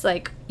when it's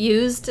like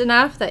used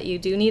enough that you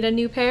do need a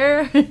new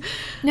pair?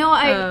 No,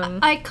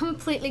 I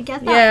completely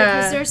get that,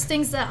 because there's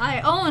things that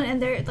I own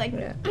and they're like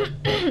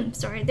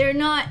sorry, they're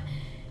not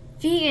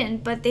vegan,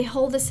 but they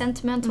hold a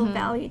sentimental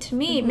value to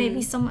me.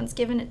 Maybe someone's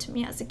given it to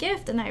me as a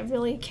gift and I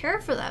really care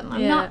for them.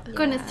 I'm not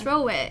going to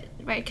throw it,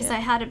 right? Because I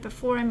had it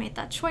before I made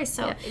that choice.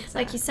 So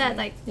like you said,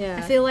 like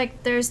I feel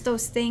like there's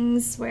those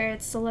things where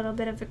it's a little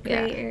bit of a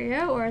gray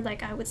area, or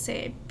like I would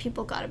say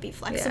people got to be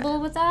flexible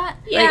with that.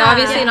 Like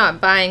obviously not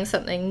buying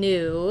something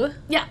new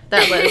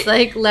that was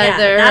like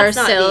leather or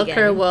silk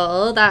or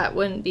wool, that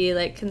wouldn't be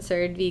like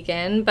considered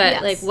vegan.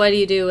 But like what do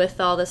you do with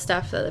all the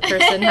stuff that the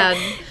person had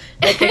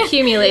like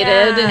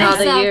accumulated in all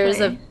the years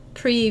of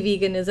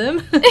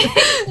pre-veganism?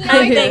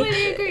 I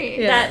think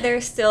agree that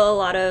there's still a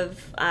lot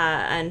of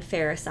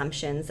unfair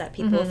assumptions that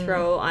people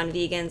throw on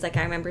vegans. Like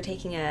I remember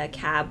taking a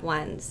cab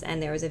once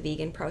and there was a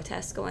vegan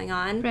protest going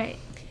on. Right.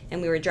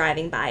 And we were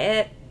driving by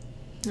it.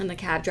 And the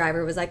cab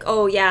driver was like,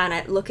 oh, yeah, and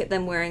I look at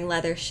them wearing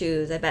leather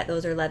shoes. I bet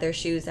those are leather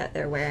shoes that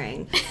they're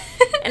wearing.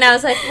 And I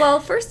was like, well,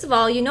 first of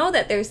all, you know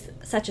that there's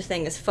such a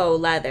thing as faux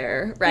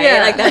leather, right?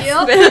 Yeah. Like, that's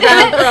been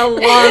around for a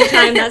long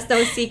time. That's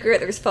no secret.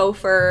 There's faux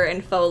fur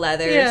and faux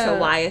leather, so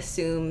why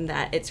assume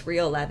that it's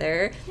real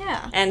leather?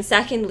 Yeah. And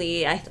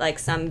secondly, I feel like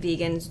some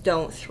vegans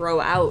don't throw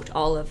out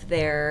all of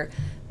their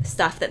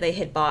stuff that they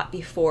had bought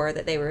before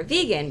that they were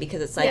vegan,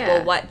 because it's like,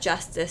 well, what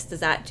justice does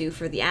that do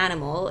for the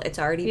animal? It's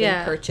already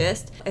been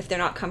purchased. If they're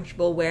not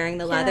comfortable wearing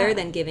the leather,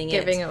 then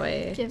giving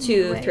away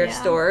to thrift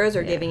stores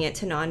or giving it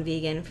to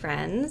non-vegan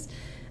friends.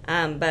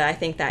 But I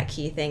think that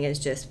key thing is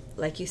just,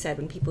 like you said,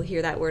 when people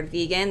hear that word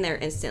vegan, they're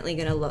instantly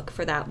going to look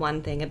for that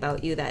one thing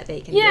about you that they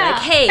can be like,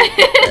 hey,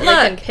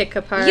 look, pick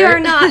apart. You're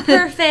not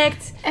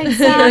perfect.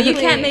 Exactly. You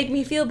can't make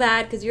me feel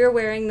bad because you're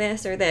wearing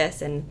this or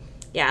this. And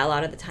a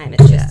lot of the time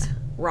it's just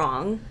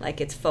wrong,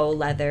 like it's faux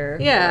leather,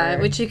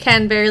 which you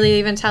can barely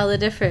even tell the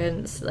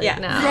difference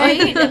now,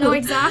 right? No,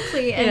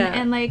 exactly.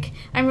 And like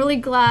I'm really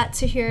glad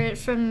to hear it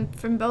from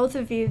both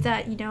of you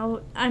that, you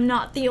know, I'm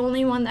not the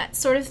only one that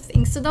sort of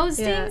thinks of those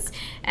things.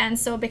 And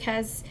so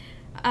because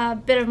a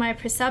bit of my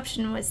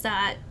perception was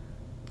that,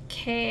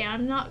 okay,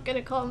 I'm not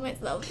gonna call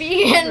myself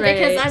vegan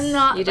because I'm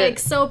not like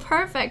so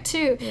perfect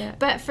too.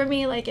 But for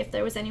me, like if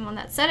there was anyone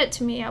that said it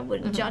to me, I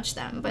wouldn't judge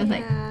them. But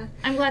like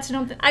I'm glad to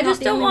know that I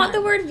just don't want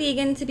the word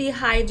vegan to be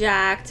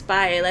hijacked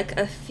by like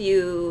a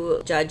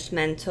few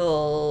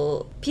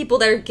judgmental people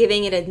that are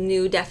giving it a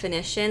new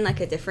definition, like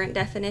a different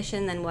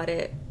definition than what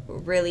it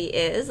really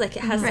is. Like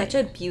it has such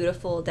a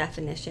beautiful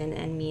definition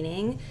and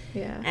meaning,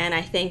 and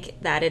I think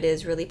that it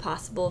is really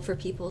possible for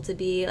people to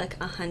be like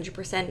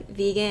 100%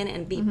 vegan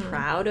and be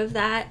proud of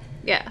that,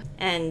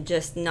 and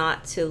just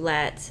not to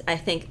let, I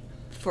think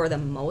for the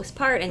most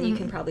part, and you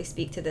can probably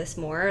speak to this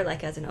more,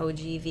 like as an OG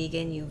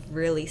vegan, you've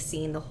really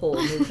seen the whole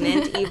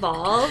movement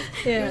evolve.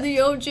 You're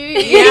the OG.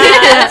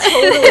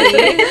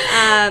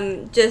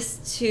 Totally.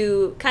 Just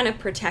to kind of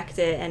protect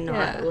it and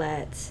not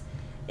let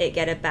it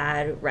get a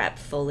bad rep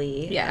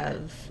fully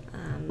of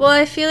well,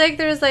 I feel like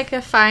there's like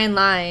a fine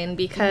line,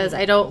 because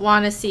I don't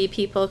want to see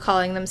people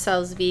calling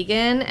themselves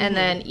vegan and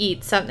then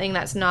eat something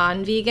that's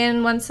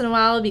non-vegan once in a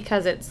while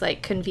because it's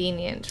like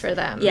convenient for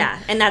them.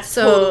 And that's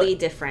totally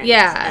different.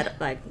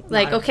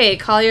 Okay,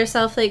 call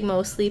yourself like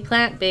mostly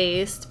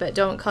plant-based, but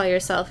don't call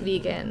yourself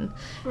vegan.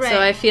 Right. So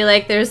I feel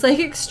like there's like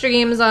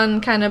extremes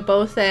on kind of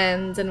both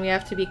ends, and we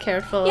have to be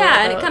careful.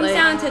 And it comes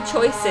down to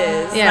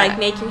choices, like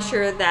making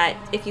sure that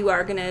if you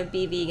are going to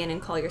be vegan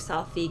and call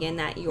yourself vegan,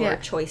 that your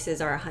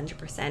choices are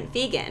 100%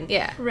 vegan.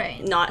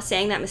 Right. Not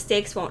saying that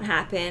mistakes won't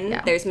happen.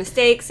 There's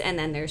mistakes and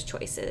then there's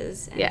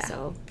choices. And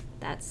so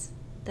that's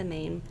the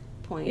main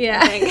point,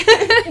 I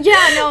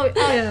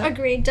think.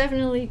 Agreed.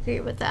 Definitely agree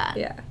with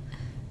that.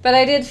 But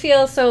I did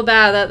feel so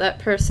bad that that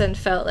person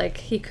felt like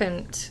he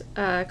couldn't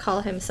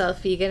call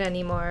himself vegan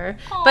anymore.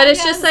 But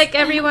it's just like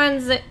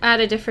everyone's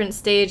at a different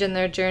stage in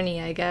their journey,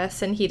 I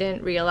guess, and he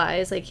didn't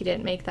realize, like he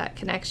didn't make that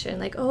connection.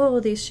 Like, oh,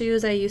 these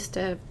shoes I used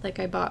to, like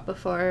I bought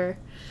before.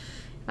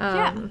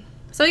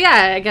 So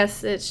I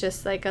guess it's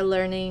just like a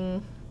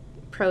learning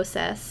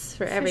process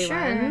for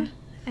everyone. Sure.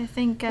 I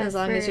think as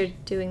long as you're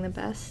doing the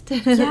best.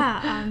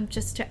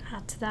 Just to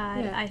add to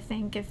that, I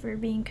think if we're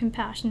being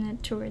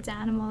compassionate towards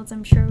animals,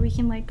 I'm sure we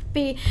can like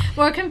be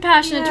more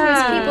compassionate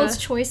towards people's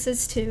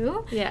choices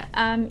too.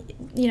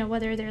 You know,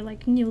 whether they're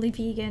like newly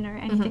vegan or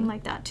anything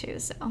like that too.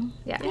 So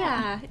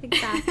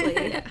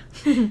exactly.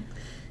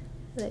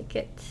 Like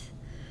it.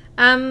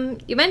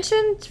 You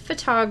mentioned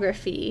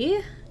photography,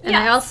 and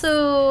I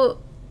also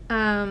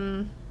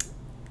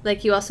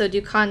like you also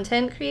do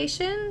content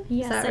creation?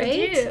 Yes, is that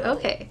right? I do.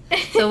 Okay.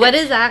 So what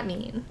does that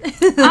mean?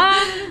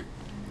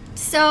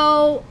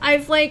 So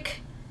I've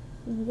like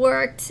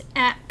worked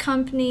at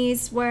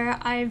companies where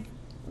I've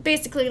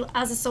basically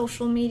as a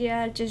social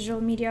media,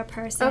 digital media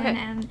person,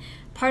 and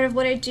part of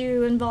what I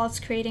do involves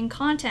creating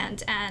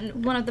content,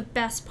 and one of the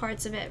best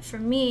parts of it for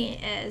me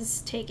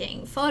is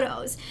taking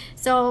photos.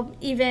 So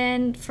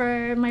even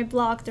for my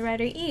blog, The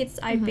Writer Eats,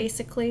 I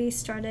basically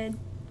started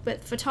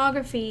with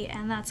photography,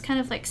 and that's kind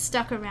of like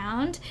stuck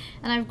around,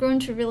 and I've grown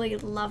to really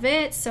love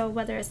it. So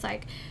whether it's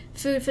like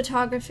food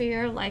photography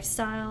or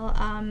lifestyle,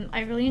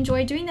 I really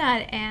enjoy doing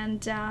that,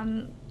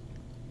 and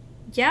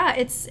yeah,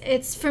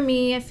 it's for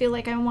me, I feel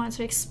like I want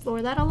to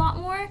explore that a lot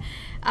more.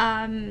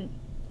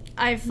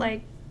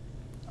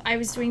 I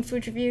was doing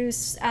food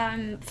reviews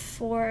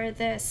for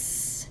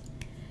this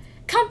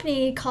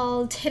company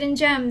called Hidden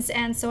Gems,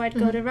 and so I'd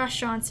go to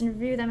restaurants and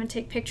review them and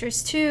take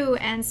pictures too,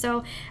 and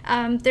so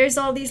there's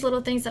all these little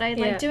things that I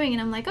like doing,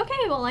 and I'm like,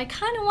 okay, well, I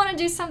kind of want to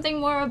do something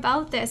more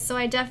about this, so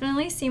I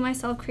definitely see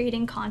myself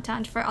creating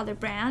content for other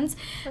brands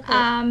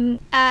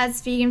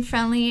as vegan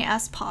friendly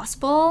as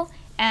possible.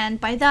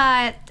 And by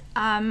that,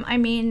 I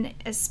mean,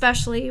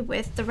 especially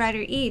with The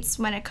Writer Eats,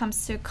 when it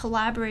comes to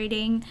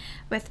collaborating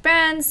with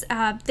brands,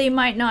 they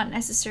might not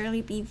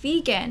necessarily be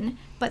vegan,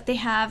 but they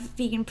have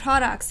vegan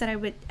products that I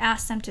would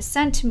ask them to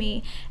send to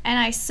me. And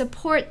I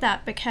support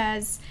that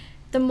because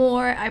the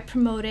more I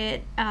promote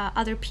it,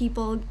 other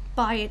people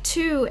buy it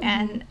too.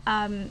 And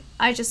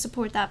I just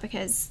support that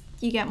because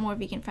you get more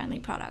vegan-friendly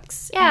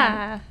products.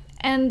 Yeah.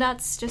 And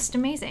that's just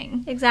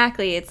amazing.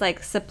 Exactly. It's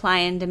like supply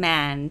and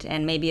demand,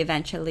 and maybe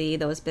eventually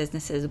those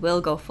businesses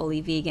will go fully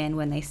vegan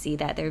when they see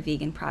that their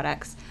vegan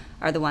products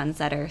are the ones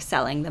that are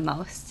selling the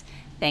most,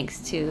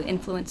 thanks to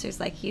influencers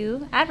like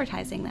you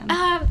advertising them.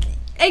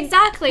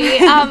 Exactly.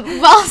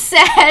 Well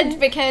said,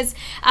 because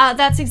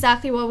that's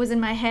exactly what was in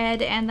my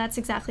head, and that's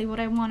exactly what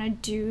I want to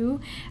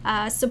do.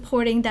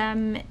 Supporting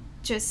them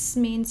just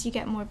means you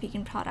get more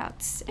vegan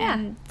products. Yeah.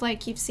 And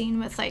like you've seen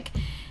with like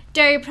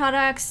dairy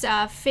products,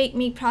 fake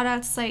meat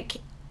products, like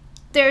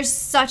there's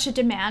such a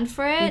demand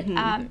for it.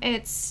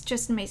 It's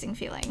just an amazing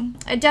feeling.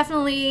 I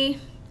definitely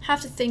have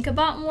to think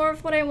about more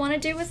of what I want to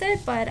do with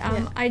it, but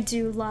I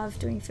do love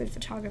doing food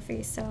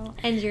photography, so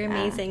And you're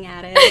amazing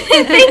at it.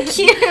 thank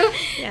you.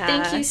 Yeah.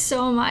 Thank you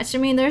so much. I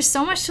mean, there's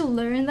so much to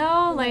learn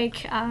though.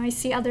 Like I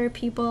see other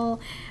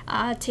people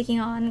taking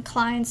on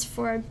clients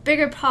for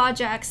bigger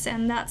projects,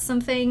 and that's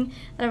something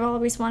that I've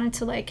always wanted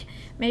to like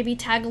maybe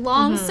tag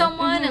along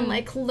someone and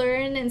like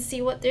learn and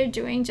see what they're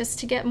doing just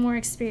to get more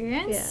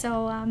experience.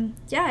 So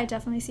I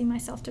definitely see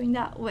myself doing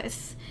that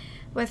with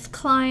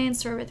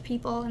clients or with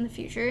people in the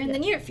future, in the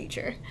near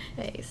future.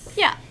 Nice.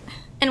 Yeah.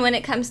 And when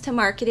it comes to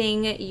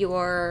marketing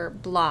your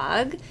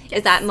blog,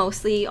 is that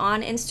mostly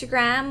on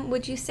Instagram,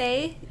 would you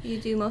say? You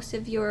do most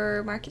of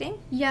your marketing?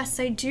 Yes,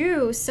 I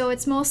do. So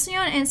it's mostly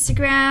on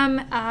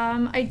Instagram.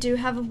 I do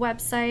have a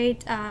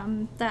website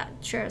that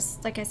shares,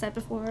 like I said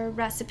before,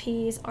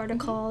 recipes,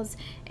 articles,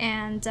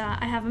 and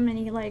I have a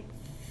mini like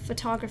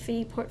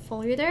photography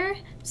portfolio there,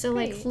 so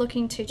like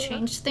looking to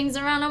change things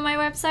around on my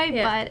website,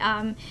 but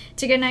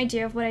to get an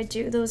idea of what I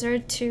do, those are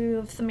two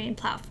of the main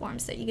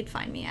platforms that you could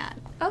find me at.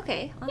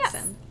 Okay,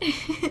 awesome.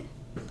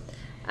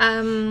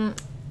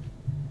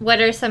 What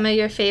are some of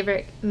your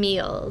favorite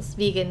meals,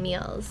 vegan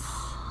meals?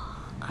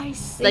 I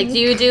see. Like, do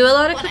you do a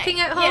lot of cooking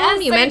at home?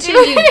 Yes, You I mentioned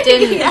do. you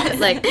didn't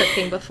like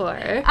cooking before,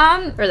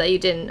 or that you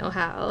didn't know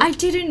how. I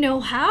didn't know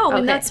how,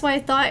 and Okay. that's why I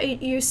thought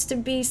it used to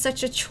be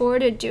such a chore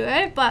to do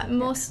it, but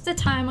most of the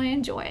time I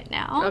enjoy it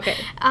now. Okay.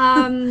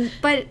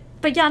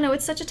 But yeah, no,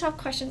 it's such a tough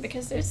question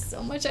because there's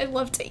so much I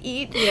love to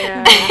eat.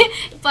 Yeah.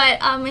 But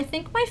I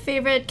think my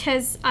favorite,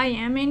 because I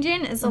am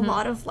Indian, is a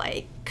lot of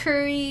like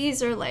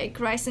curries or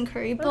like rice and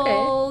curry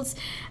bowls.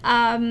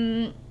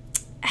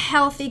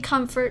 Healthy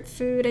comfort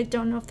food. I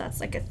don't know if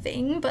that's like a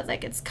thing, but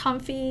like it's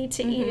comfy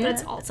to eat, but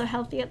it's also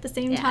healthy at the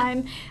same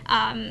time.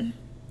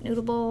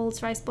 Noodle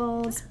bowls, rice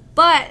bowls.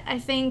 But I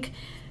think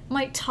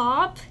my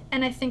top,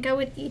 and I think I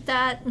would eat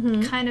that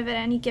kind of at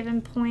any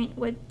given point,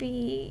 would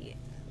be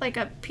like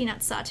a peanut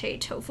satay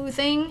tofu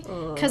thing,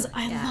 because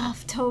I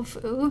love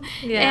tofu.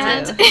 Yeah.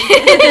 And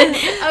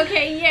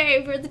okay,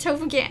 yay, we're the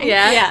tofu gang.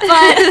 Yeah.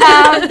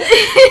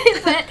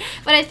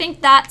 But I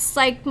think that's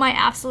like my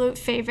absolute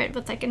favorite,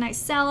 with like a nice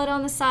salad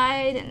on the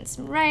side and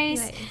some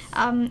rice. Nice.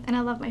 And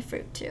I love my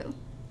fruit too.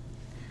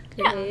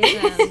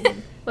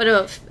 What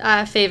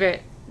about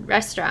favorite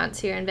restaurants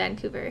here in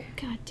Vancouver?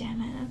 God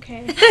damn it.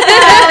 Okay.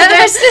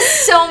 There's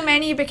just so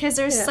many, because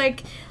there's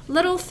like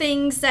little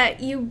things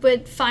that you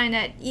would find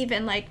at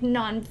even like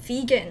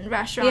non-vegan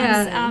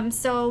restaurants.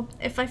 So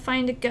if I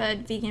find a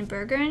good vegan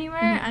burger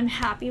anywhere, I'm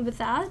happy with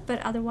that.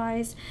 But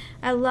otherwise,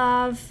 I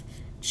love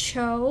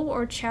Chow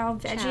or Chow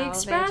Veggie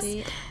Express.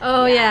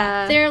 Oh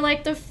yeah. They're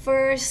like the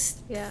first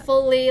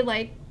fully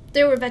like,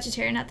 they were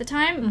vegetarian at the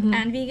time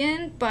and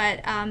vegan,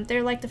 but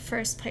they're like the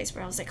first place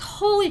where I was like,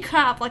 holy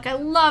crap, like I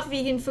love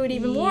vegan food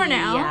even more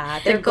now. Yeah,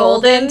 their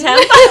golden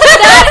temple.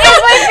 That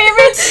is my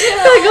favorite too.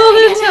 The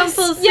Golden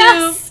Temple soup.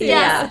 Yes,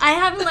 Yeah. I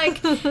haven't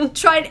like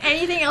tried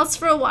anything else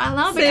for a while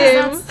now, because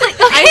Same. that's like,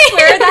 I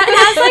swear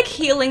that has like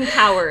healing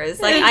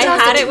powers. Like It I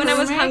does, had the it when I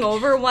was turmeric.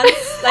 hungover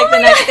once. Like the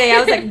next day I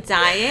was like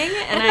dying,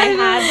 and I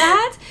had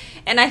that.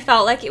 And I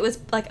felt like it was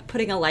like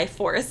putting a life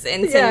force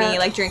into me,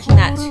 like drinking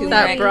that turmeric.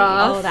 That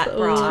broth. Oh, that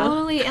broth.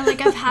 Totally, and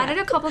like I've had it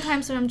a couple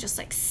times when I'm just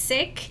like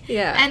sick,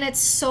 and it's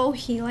so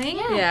healing.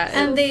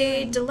 And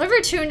they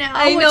deliver to now,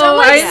 I which know, I'm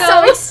like I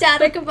so know.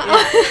 ecstatic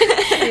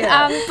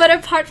about. But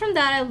apart from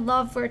that, I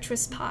love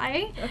virtuous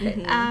pie.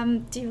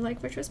 Do you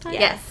like virtuous pie?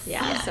 Yes.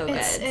 Yeah, so good.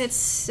 It's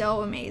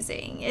so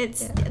amazing.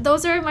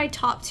 Those are my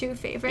top two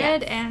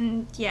favorite,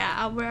 and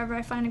wherever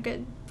I find a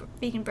good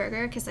vegan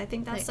burger because I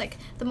think that's like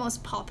the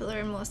most popular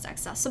and most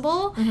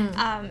accessible.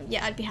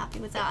 Yeah, I'd be happy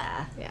with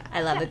that. Yeah.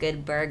 I love a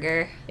good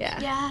burger. Yeah.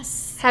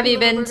 Yes. Have you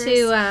been burgers.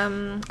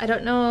 to, I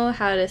don't know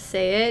how to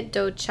say it,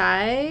 Do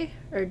Chai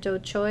or Do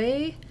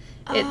Choi?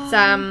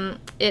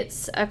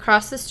 It's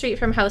across the street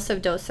from House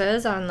of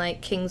Dosas on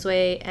like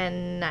Kingsway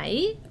and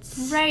Knight.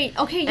 Right.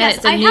 Okay. And Yes.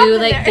 it's a I new have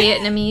been like there.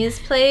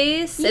 Vietnamese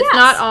place. Yes. It's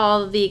not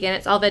all vegan.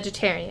 It's all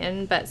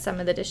vegetarian, but some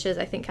of the dishes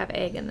I think have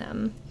egg in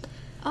them.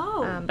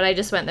 Oh. But I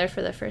just went there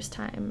for the first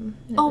time.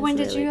 It Oh, was when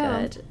did you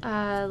go? Good.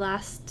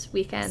 Last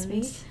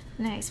weekend.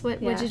 Nice.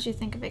 What Yeah. did you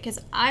think of it? Because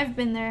I've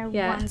been there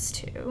Yeah. once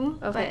too.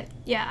 Okay. But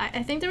yeah,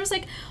 I think there was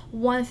like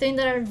one thing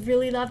that I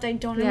really loved. I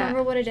don't Yeah.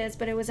 remember what it is,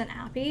 but it was an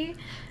appy.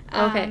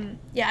 Okay.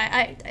 Yeah,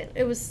 I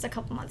it was a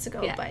couple months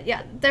ago, Yeah. but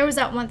yeah, there was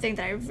that one thing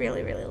that I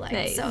really liked.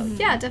 Nice. So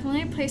yeah,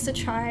 definitely a place to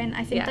try, and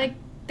I think Yeah. like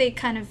they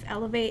kind of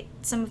elevate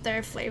some of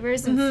their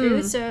flavors and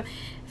food. So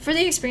for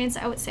the experience,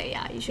 I would say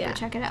you should go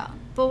check it out.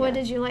 But what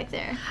did you like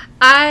there?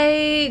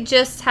 I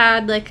just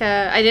had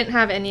I didn't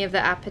have any of the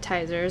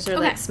appetizers or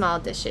Okay. like small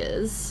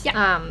dishes.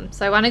 Yeah.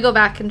 So I want to go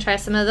back and try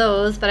some of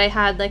those, but I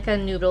had like a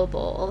noodle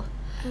bowl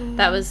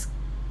that was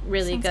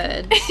really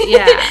Sounds good.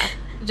 Yeah.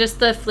 Just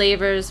the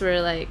flavors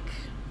were like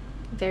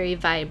very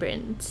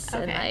vibrant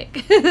and Okay.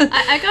 like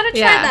I gotta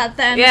try that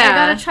then. Yeah.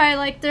 I gotta try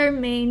like their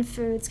main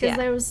foods because Yeah.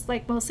 there was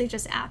like mostly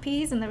just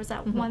appies and there was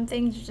that one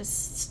thing that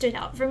just stood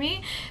out for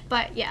me.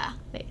 But yeah,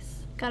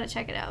 Nice. gotta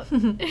check it out.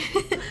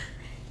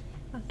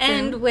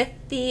 And with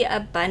the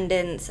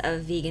abundance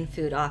of vegan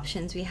food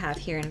options we have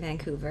here in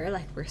Vancouver,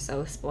 like we're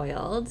so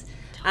spoiled.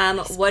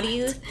 What do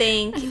you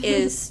think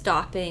is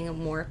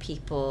stopping more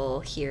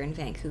people here in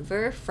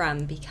Vancouver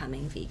from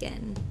becoming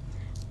vegan?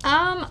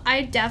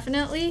 I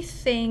definitely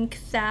think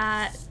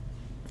that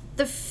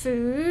the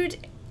food,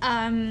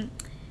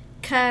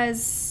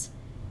 because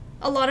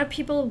a lot of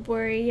people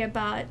worry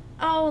about,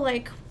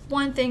 like,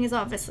 one thing is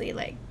obviously,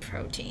 like,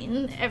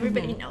 protein.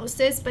 Everybody knows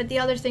this. But the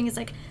other thing is,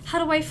 like,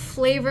 how do I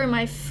flavor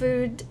my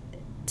food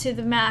to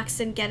the max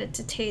and get it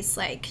to taste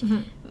like,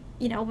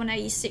 when I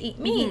used to eat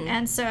meat?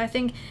 And so I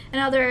think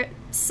another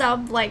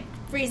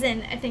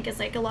reason I think is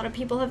like a lot of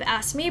people have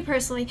asked me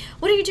personally,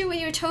 what do you do with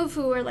your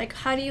tofu, or like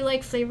how do you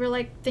like flavor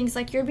like things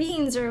like your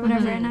beans or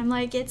whatever? And I'm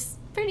like, it's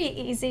pretty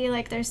easy.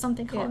 Like there's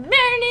something called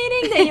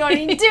marinating that you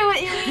already do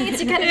with your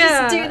meats. You kind of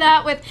just do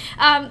that with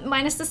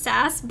minus the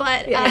sass,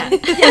 but but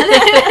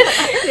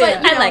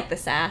I like the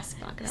sass,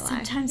 not gonna lie.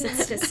 sometimes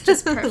it's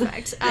just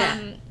perfect.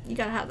 You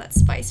gotta have that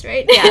spice,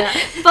 right? Yeah.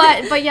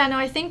 but yeah, no,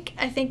 I think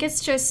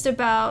it's just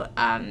about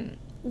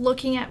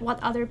looking at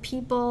what other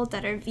people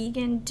that are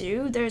vegan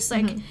do. There's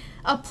like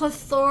a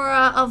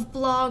plethora of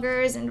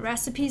bloggers and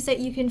recipes that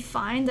you can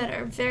find that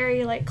are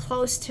very like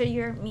close to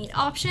your meat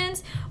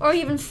options, or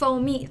even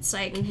faux meats.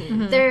 Like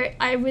there,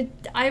 I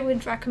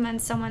would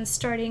recommend someone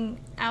starting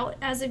out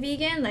as a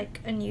vegan, like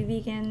a new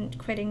vegan,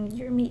 quitting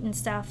your meat and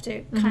stuff,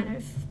 to kind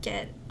of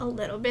get a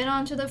little bit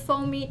onto the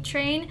faux meat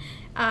train,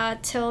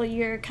 till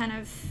you're kind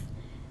of,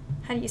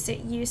 how do you say,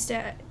 used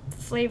to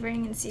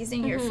flavoring and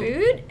seasoning your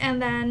food,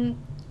 and then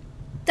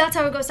that's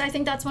how it goes. I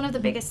think that's one of the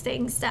biggest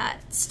things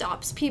that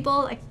stops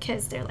people, like,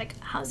 because they're like,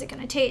 how's it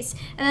gonna taste?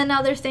 And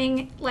another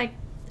thing, like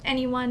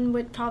anyone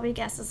would probably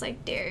guess, is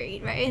like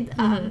dairy, right?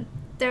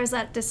 There's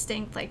that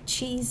distinct like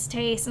cheese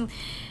taste, and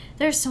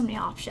there's so many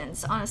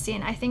options, honestly,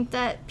 and I think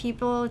that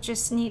people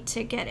just need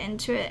to get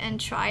into it and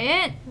try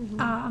it.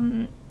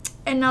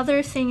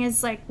 Another thing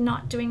is like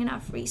not doing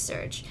enough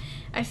research.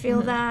 I feel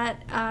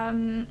that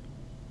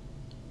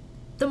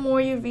the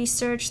more you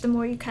research, the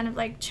more you kind of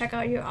like check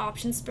out your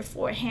options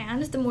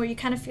beforehand, the more you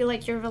kind of feel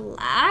like you're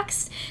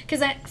relaxed.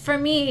 Because for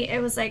me,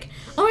 it was like,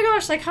 oh my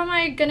gosh, like how am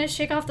I gonna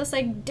shake off this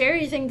like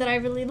dairy thing that I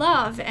really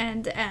love?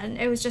 And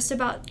it was just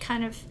about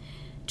kind of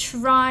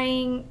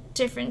trying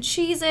different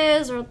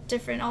cheeses or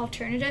different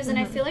alternatives. And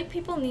I feel like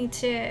people need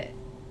to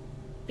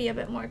be a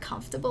bit more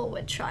comfortable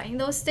with trying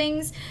those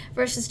things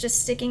versus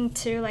just sticking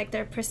to like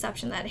their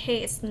perception that,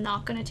 hey, it's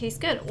not going to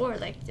taste good, or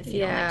like if you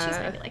don't like cheese,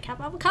 maybe like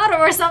have avocado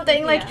or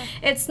something. Like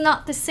it's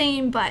not the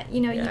same, but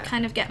you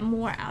kind of get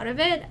more out of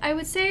it, I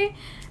would say.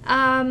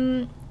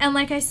 And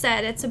like I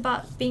said, it's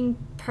about being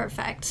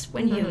perfect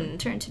when you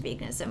turn to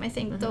veganism. I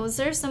think those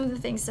are some of the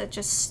things that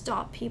just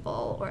stop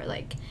people or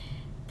like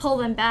pull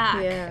them back.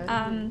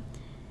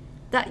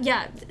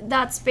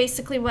 That's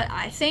basically what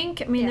I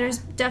think. I mean, there's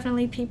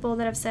definitely people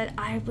that have said,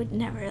 I would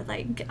never,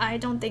 like, I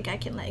don't think I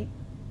can, like,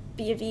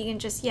 be a vegan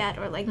just yet,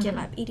 or, like, give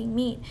up eating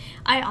meat.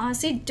 I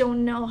honestly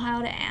don't know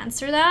how to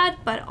answer that,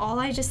 but all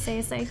I just say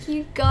is, like,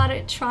 you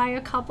gotta try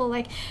a couple,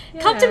 like,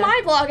 come to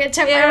my blog and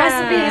check my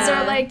recipes,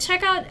 or, like,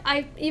 check out,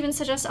 I even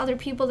suggest other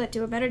people that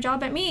do a better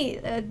job at me,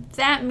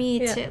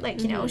 to,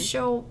 like, you know,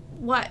 show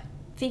what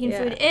vegan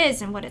food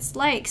is and what it's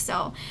like.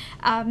 So,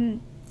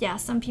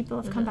 some people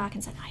have come back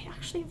and said, I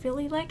actually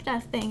really like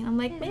that thing. And I'm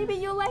like, maybe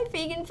you'll like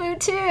vegan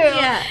food too.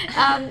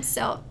 That's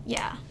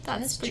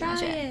Just pretty try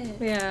much it.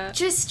 Yeah.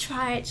 Just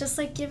try it. Just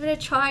like give it a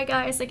try,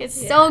 guys. Like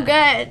it's so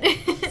good.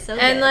 So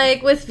And good.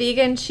 like with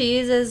vegan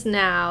cheeses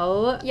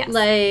now,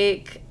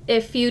 like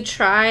if you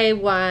try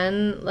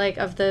one like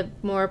of the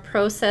more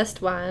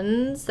processed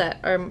ones that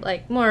are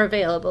like more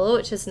available,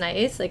 which is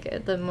nice,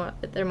 like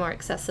they're more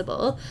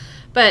accessible.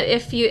 But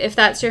if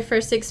that's your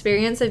first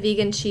experience of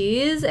vegan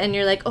cheese and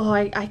you're like, oh,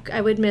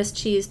 I would miss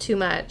cheese too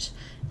much,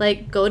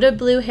 like go to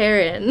Blue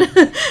Heron.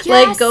 Yes.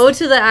 Like go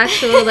to the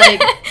actual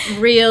like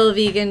real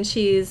vegan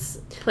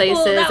cheese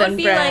places and brands. Well, that would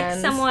be like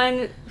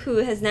someone who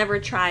has never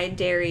tried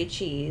dairy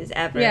cheese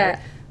ever.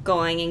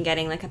 Going and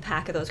getting like a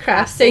pack of those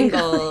Kraft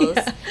singles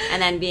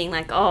and then being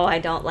like, oh, I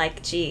don't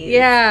like cheese.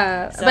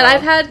 So. But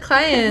I've had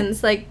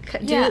clients like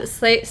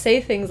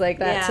say things like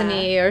that to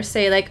me, or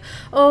say like,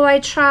 oh, I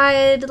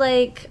tried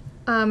like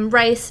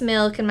rice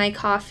milk in my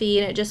coffee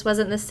and it just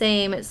wasn't the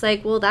same. It's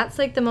like, well, that's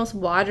like the most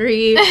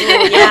watery like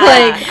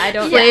I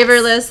don't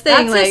flavorless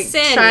thing. That's like a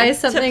sin try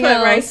something to put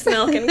else. Rice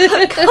milk in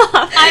coffee.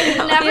 I've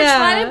never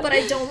tried it, but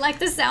I don't like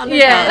the sound of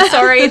Yeah, it.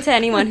 sorry to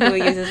anyone who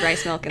uses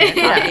rice milk in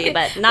their coffee,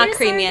 but not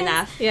creamy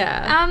enough.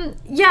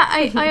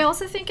 I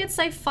also think it's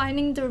like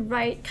finding the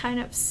right kind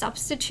of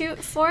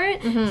substitute for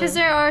it, because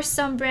there are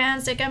some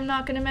brands, like I'm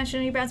not going to mention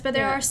any brands, but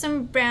there are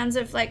some brands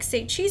of like,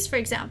 say, cheese, for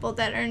example,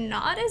 that are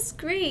not as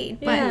great,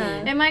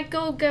 but it might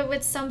go good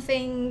with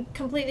something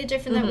completely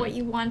different than what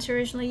you want to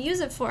originally use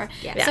it for.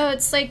 So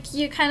it's like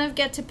you kind of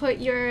get to put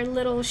your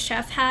little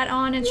chef hat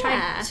on and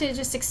try to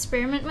just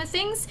experiment with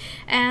things,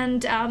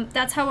 and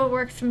that's how it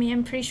worked for me.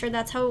 I'm pretty sure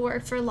that's how it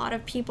worked for a lot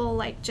of people,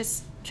 like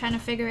just trying to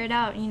figure it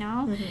out, you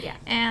know?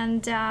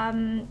 And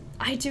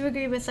I do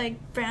agree with like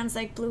brands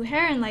like Blue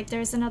Heron. Like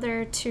there's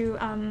another two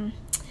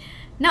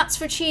Nuts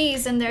for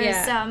Cheese, and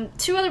there's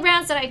two other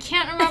brands that I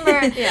can't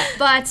remember,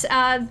 but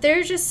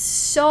they're just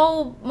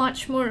so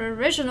much more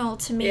original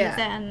to me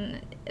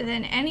than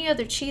any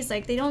other cheese.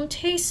 Like they don't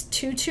taste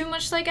too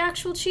much like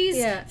actual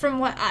cheese from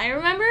what I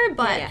remember,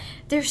 but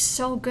they're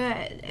so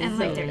good, and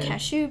like they're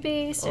cashew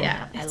based.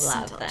 I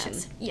love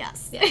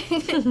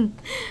them.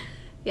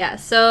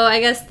 Yes. So I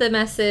guess the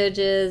message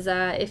is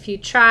if you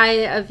try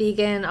a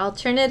vegan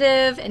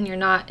alternative and you're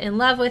not in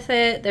love with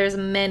it, there's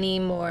many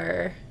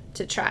more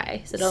to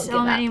try. So don't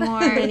give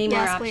up. Many more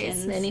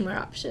options. Many more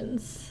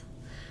options.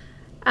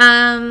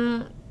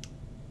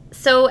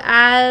 So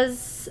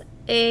as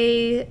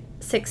a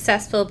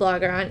successful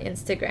blogger on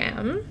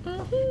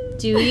Instagram,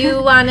 do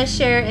you want to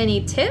share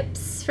any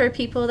tips for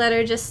people that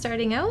are just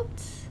starting out?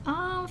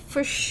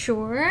 For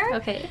sure.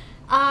 Okay.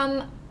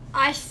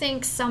 I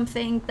think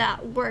something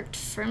that worked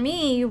for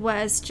me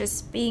was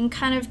just being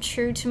kind of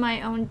true to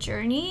my own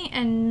journey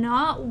and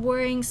not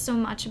worrying so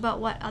much about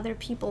what other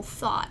people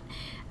thought.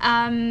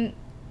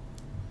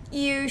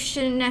 You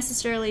shouldn't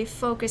necessarily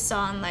focus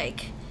on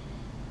like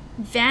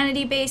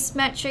vanity-based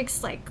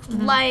metrics like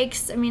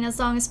likes. I mean, as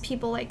long as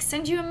people like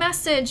send you a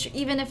message,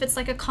 even if it's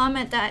like a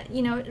comment that,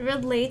 you know, it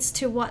relates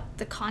to what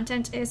the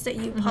content is that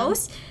you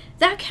post,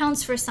 that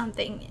counts for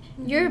something.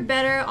 You're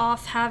better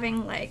off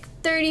having like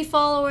 30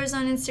 followers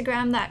on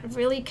Instagram that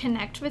really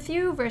connect with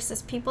you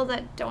versus people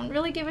that don't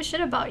really give a shit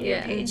about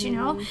your page, you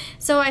know?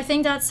 So I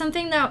think that's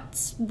something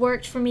that's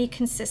worked for me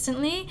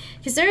consistently,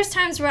 because there's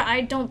times where I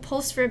don't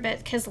post for a bit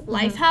because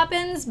life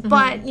happens,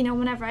 but, you know,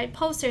 whenever I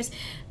post, there's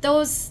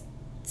those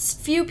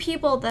few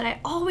people that I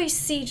always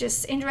see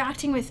just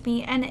interacting with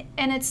me, and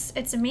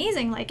it's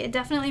amazing. Like it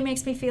definitely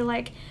makes me feel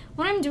like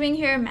what I'm doing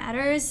here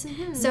matters.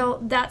 So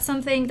that's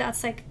something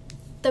that's like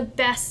the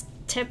best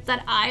tip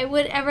that I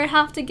would ever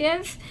have to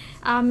give.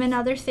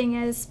 Another thing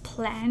is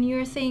plan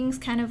your things,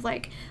 kind of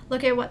like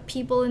look at what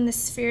people in the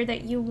sphere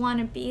that you want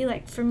to be.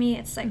 Like for me,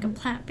 it's like a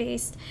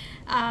plant-based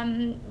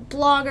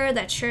blogger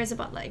that shares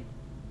about like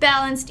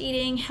balanced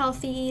eating,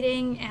 healthy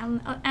eating,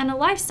 and a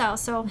lifestyle.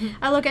 So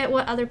I look at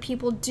what other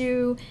people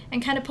do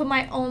and kind of put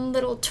my own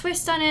little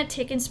twist on it,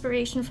 take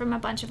inspiration from a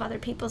bunch of other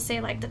people, say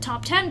like the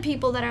top 10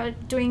 people that are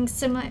doing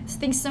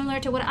things similar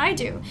to what I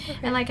do.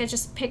 And like I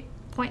just pick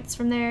points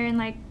from there and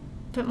like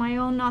put my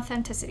own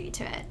authenticity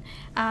to it.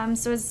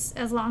 So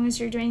as long as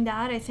you're doing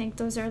that, I think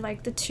those are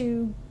like the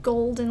two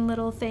golden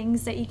little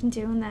things that you can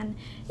do, and then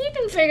you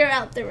can figure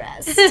out the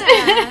rest.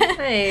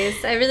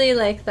 Nice. I really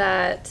like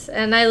that.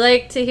 And I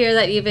like to hear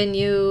that even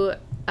you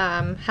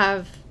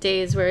have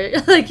days where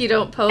like you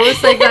don't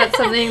post. Like that's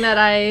something that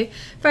I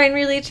find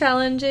really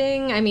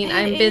challenging. I mean,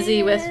 I'm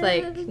busy with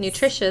like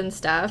nutrition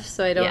stuff,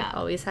 so I don't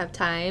always have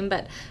time,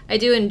 but I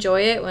do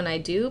enjoy it when I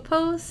do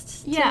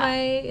post to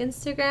my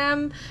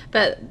Instagram.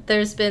 But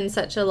there's been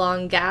such a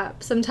long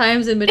gap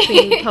sometimes in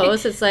between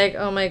posts. It's like,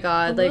 oh my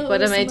god, like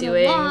what am I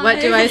doing? What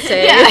do I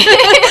say?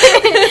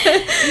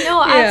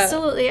 No,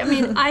 absolutely. I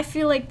mean, I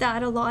feel like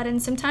that a lot,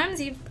 and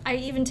sometimes I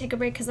even take a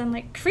break because I'm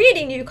like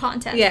creating new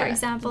content, for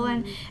example,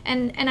 and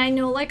I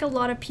know like a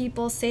lot of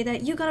people say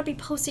that you gotta be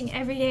posting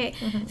every day.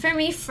 For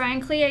me,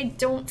 frankly, I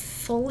don't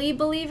fully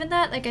believe in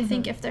that. Like I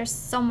think if there's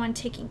someone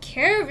taking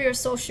care of your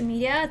social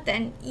media,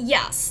 then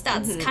yes,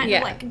 that's kind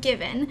of like a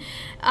given.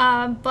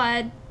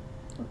 But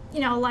you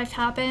know, life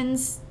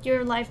happens.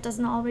 Your life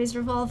doesn't always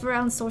revolve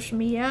around social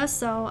media,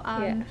 so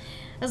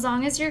as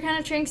long as you're kind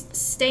of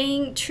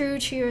staying true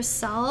to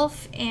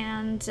yourself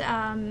and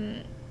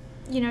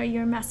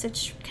your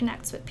message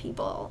connects with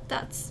people.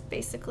 That's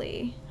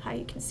basically how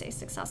you can stay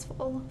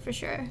successful, for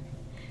sure.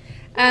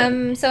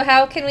 So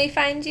how can we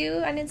find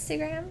you on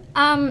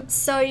Instagram?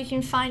 So you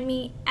can find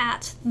me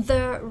at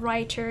The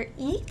Writer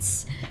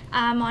Eats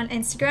on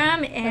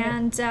Instagram,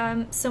 and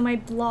so my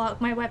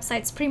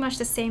website's pretty much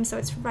the same, so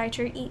it's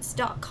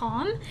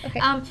writereats.com.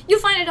 Okay. You'll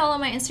find it all on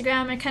my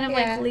Instagram. It kind of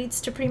like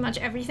leads to pretty much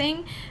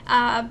everything.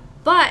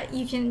 But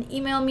you can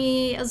email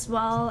me as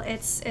well.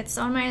 It's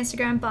on my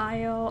Instagram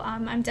bio.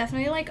 I'm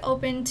definitely like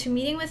open to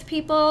meeting with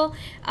people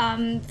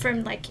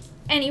from like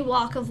any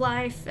walk of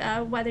life,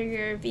 whether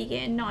you're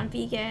vegan,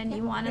 non-vegan,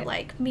 you want to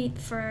like meet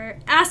for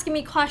asking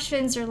me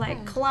questions or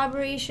like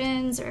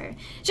collaborations or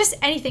just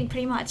anything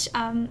pretty much.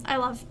 I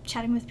love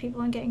chatting with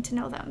people and getting to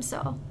know them.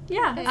 So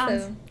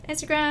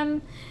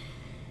Instagram,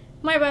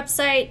 my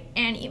website,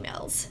 and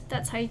emails.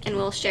 That's how you can. And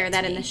we'll share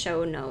that in the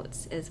show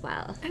notes as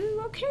well.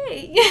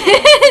 Okay.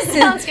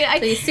 Sounds good.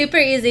 So it's super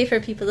easy for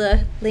people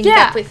to link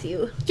up with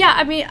you. Yeah,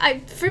 I mean,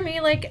 for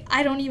me, like,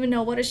 I don't even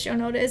know what a show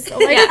note is. So,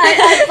 like,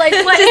 I like,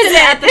 what Just is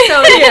an it?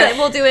 episode.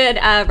 We'll do it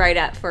right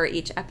up for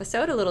each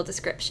episode, a little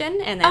description,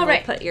 and then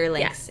we'll put your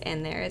links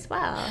in there as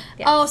well.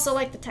 Yes. Oh, so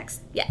like the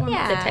text. The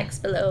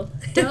text below.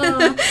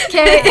 Duh.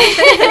 Okay.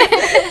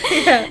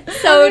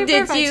 So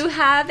did you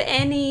have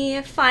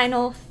any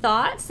final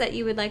thoughts that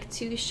you would like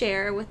to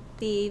share with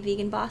the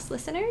Vegan Boss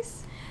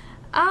listeners?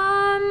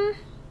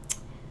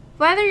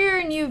 Whether you're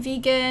a new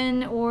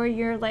vegan or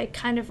you're like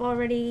kind of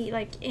already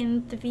like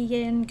in the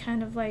vegan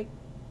kind of like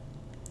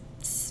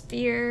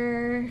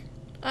sphere,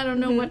 I don't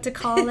know what to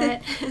call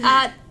it.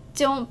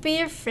 Don't be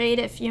afraid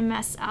if you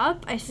mess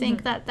up. I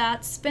think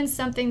that's been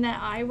something that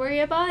I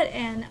worry about,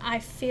 and I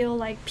feel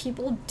like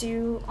people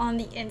do on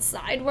the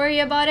inside worry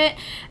about it.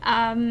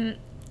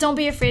 Don't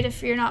be afraid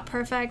if you're not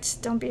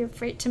perfect. Don't be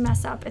afraid to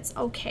mess up. It's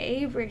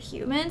okay. We're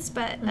humans,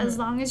 but as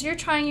long as you're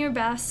trying your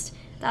best,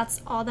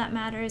 that's all that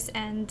matters.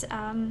 And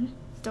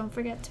don't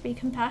forget to be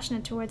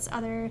compassionate towards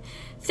other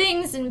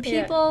things and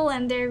people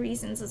and their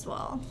reasons as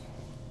well.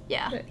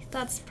 Yeah,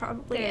 that's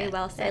probably very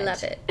well said. I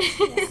love it.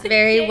 It's a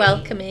very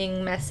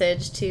welcoming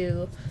message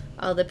to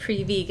all the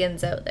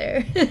pre-vegans out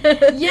there.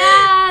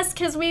 Yes,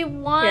 because we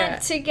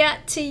want to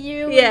get to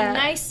you in a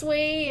nice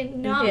way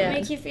and not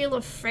make you feel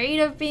afraid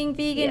of being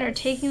vegan or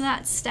taking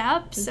that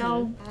step.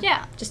 So,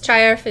 just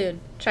try our food.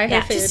 Try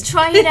her food. Just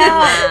try it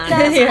out.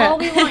 That's all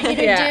we want you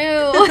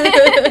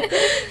to do.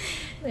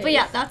 But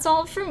yeah, that's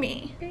all for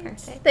me.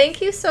 Perfect.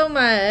 Thank you so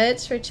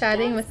much for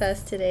chatting with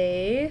us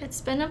today. It's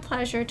been a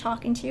pleasure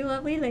talking to you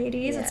lovely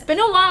ladies. It's been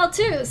a while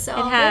too, so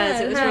it has.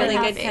 It was really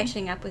good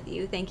catching up with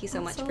you. Thank you so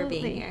much for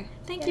being here.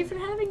 Thank you for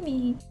having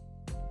me.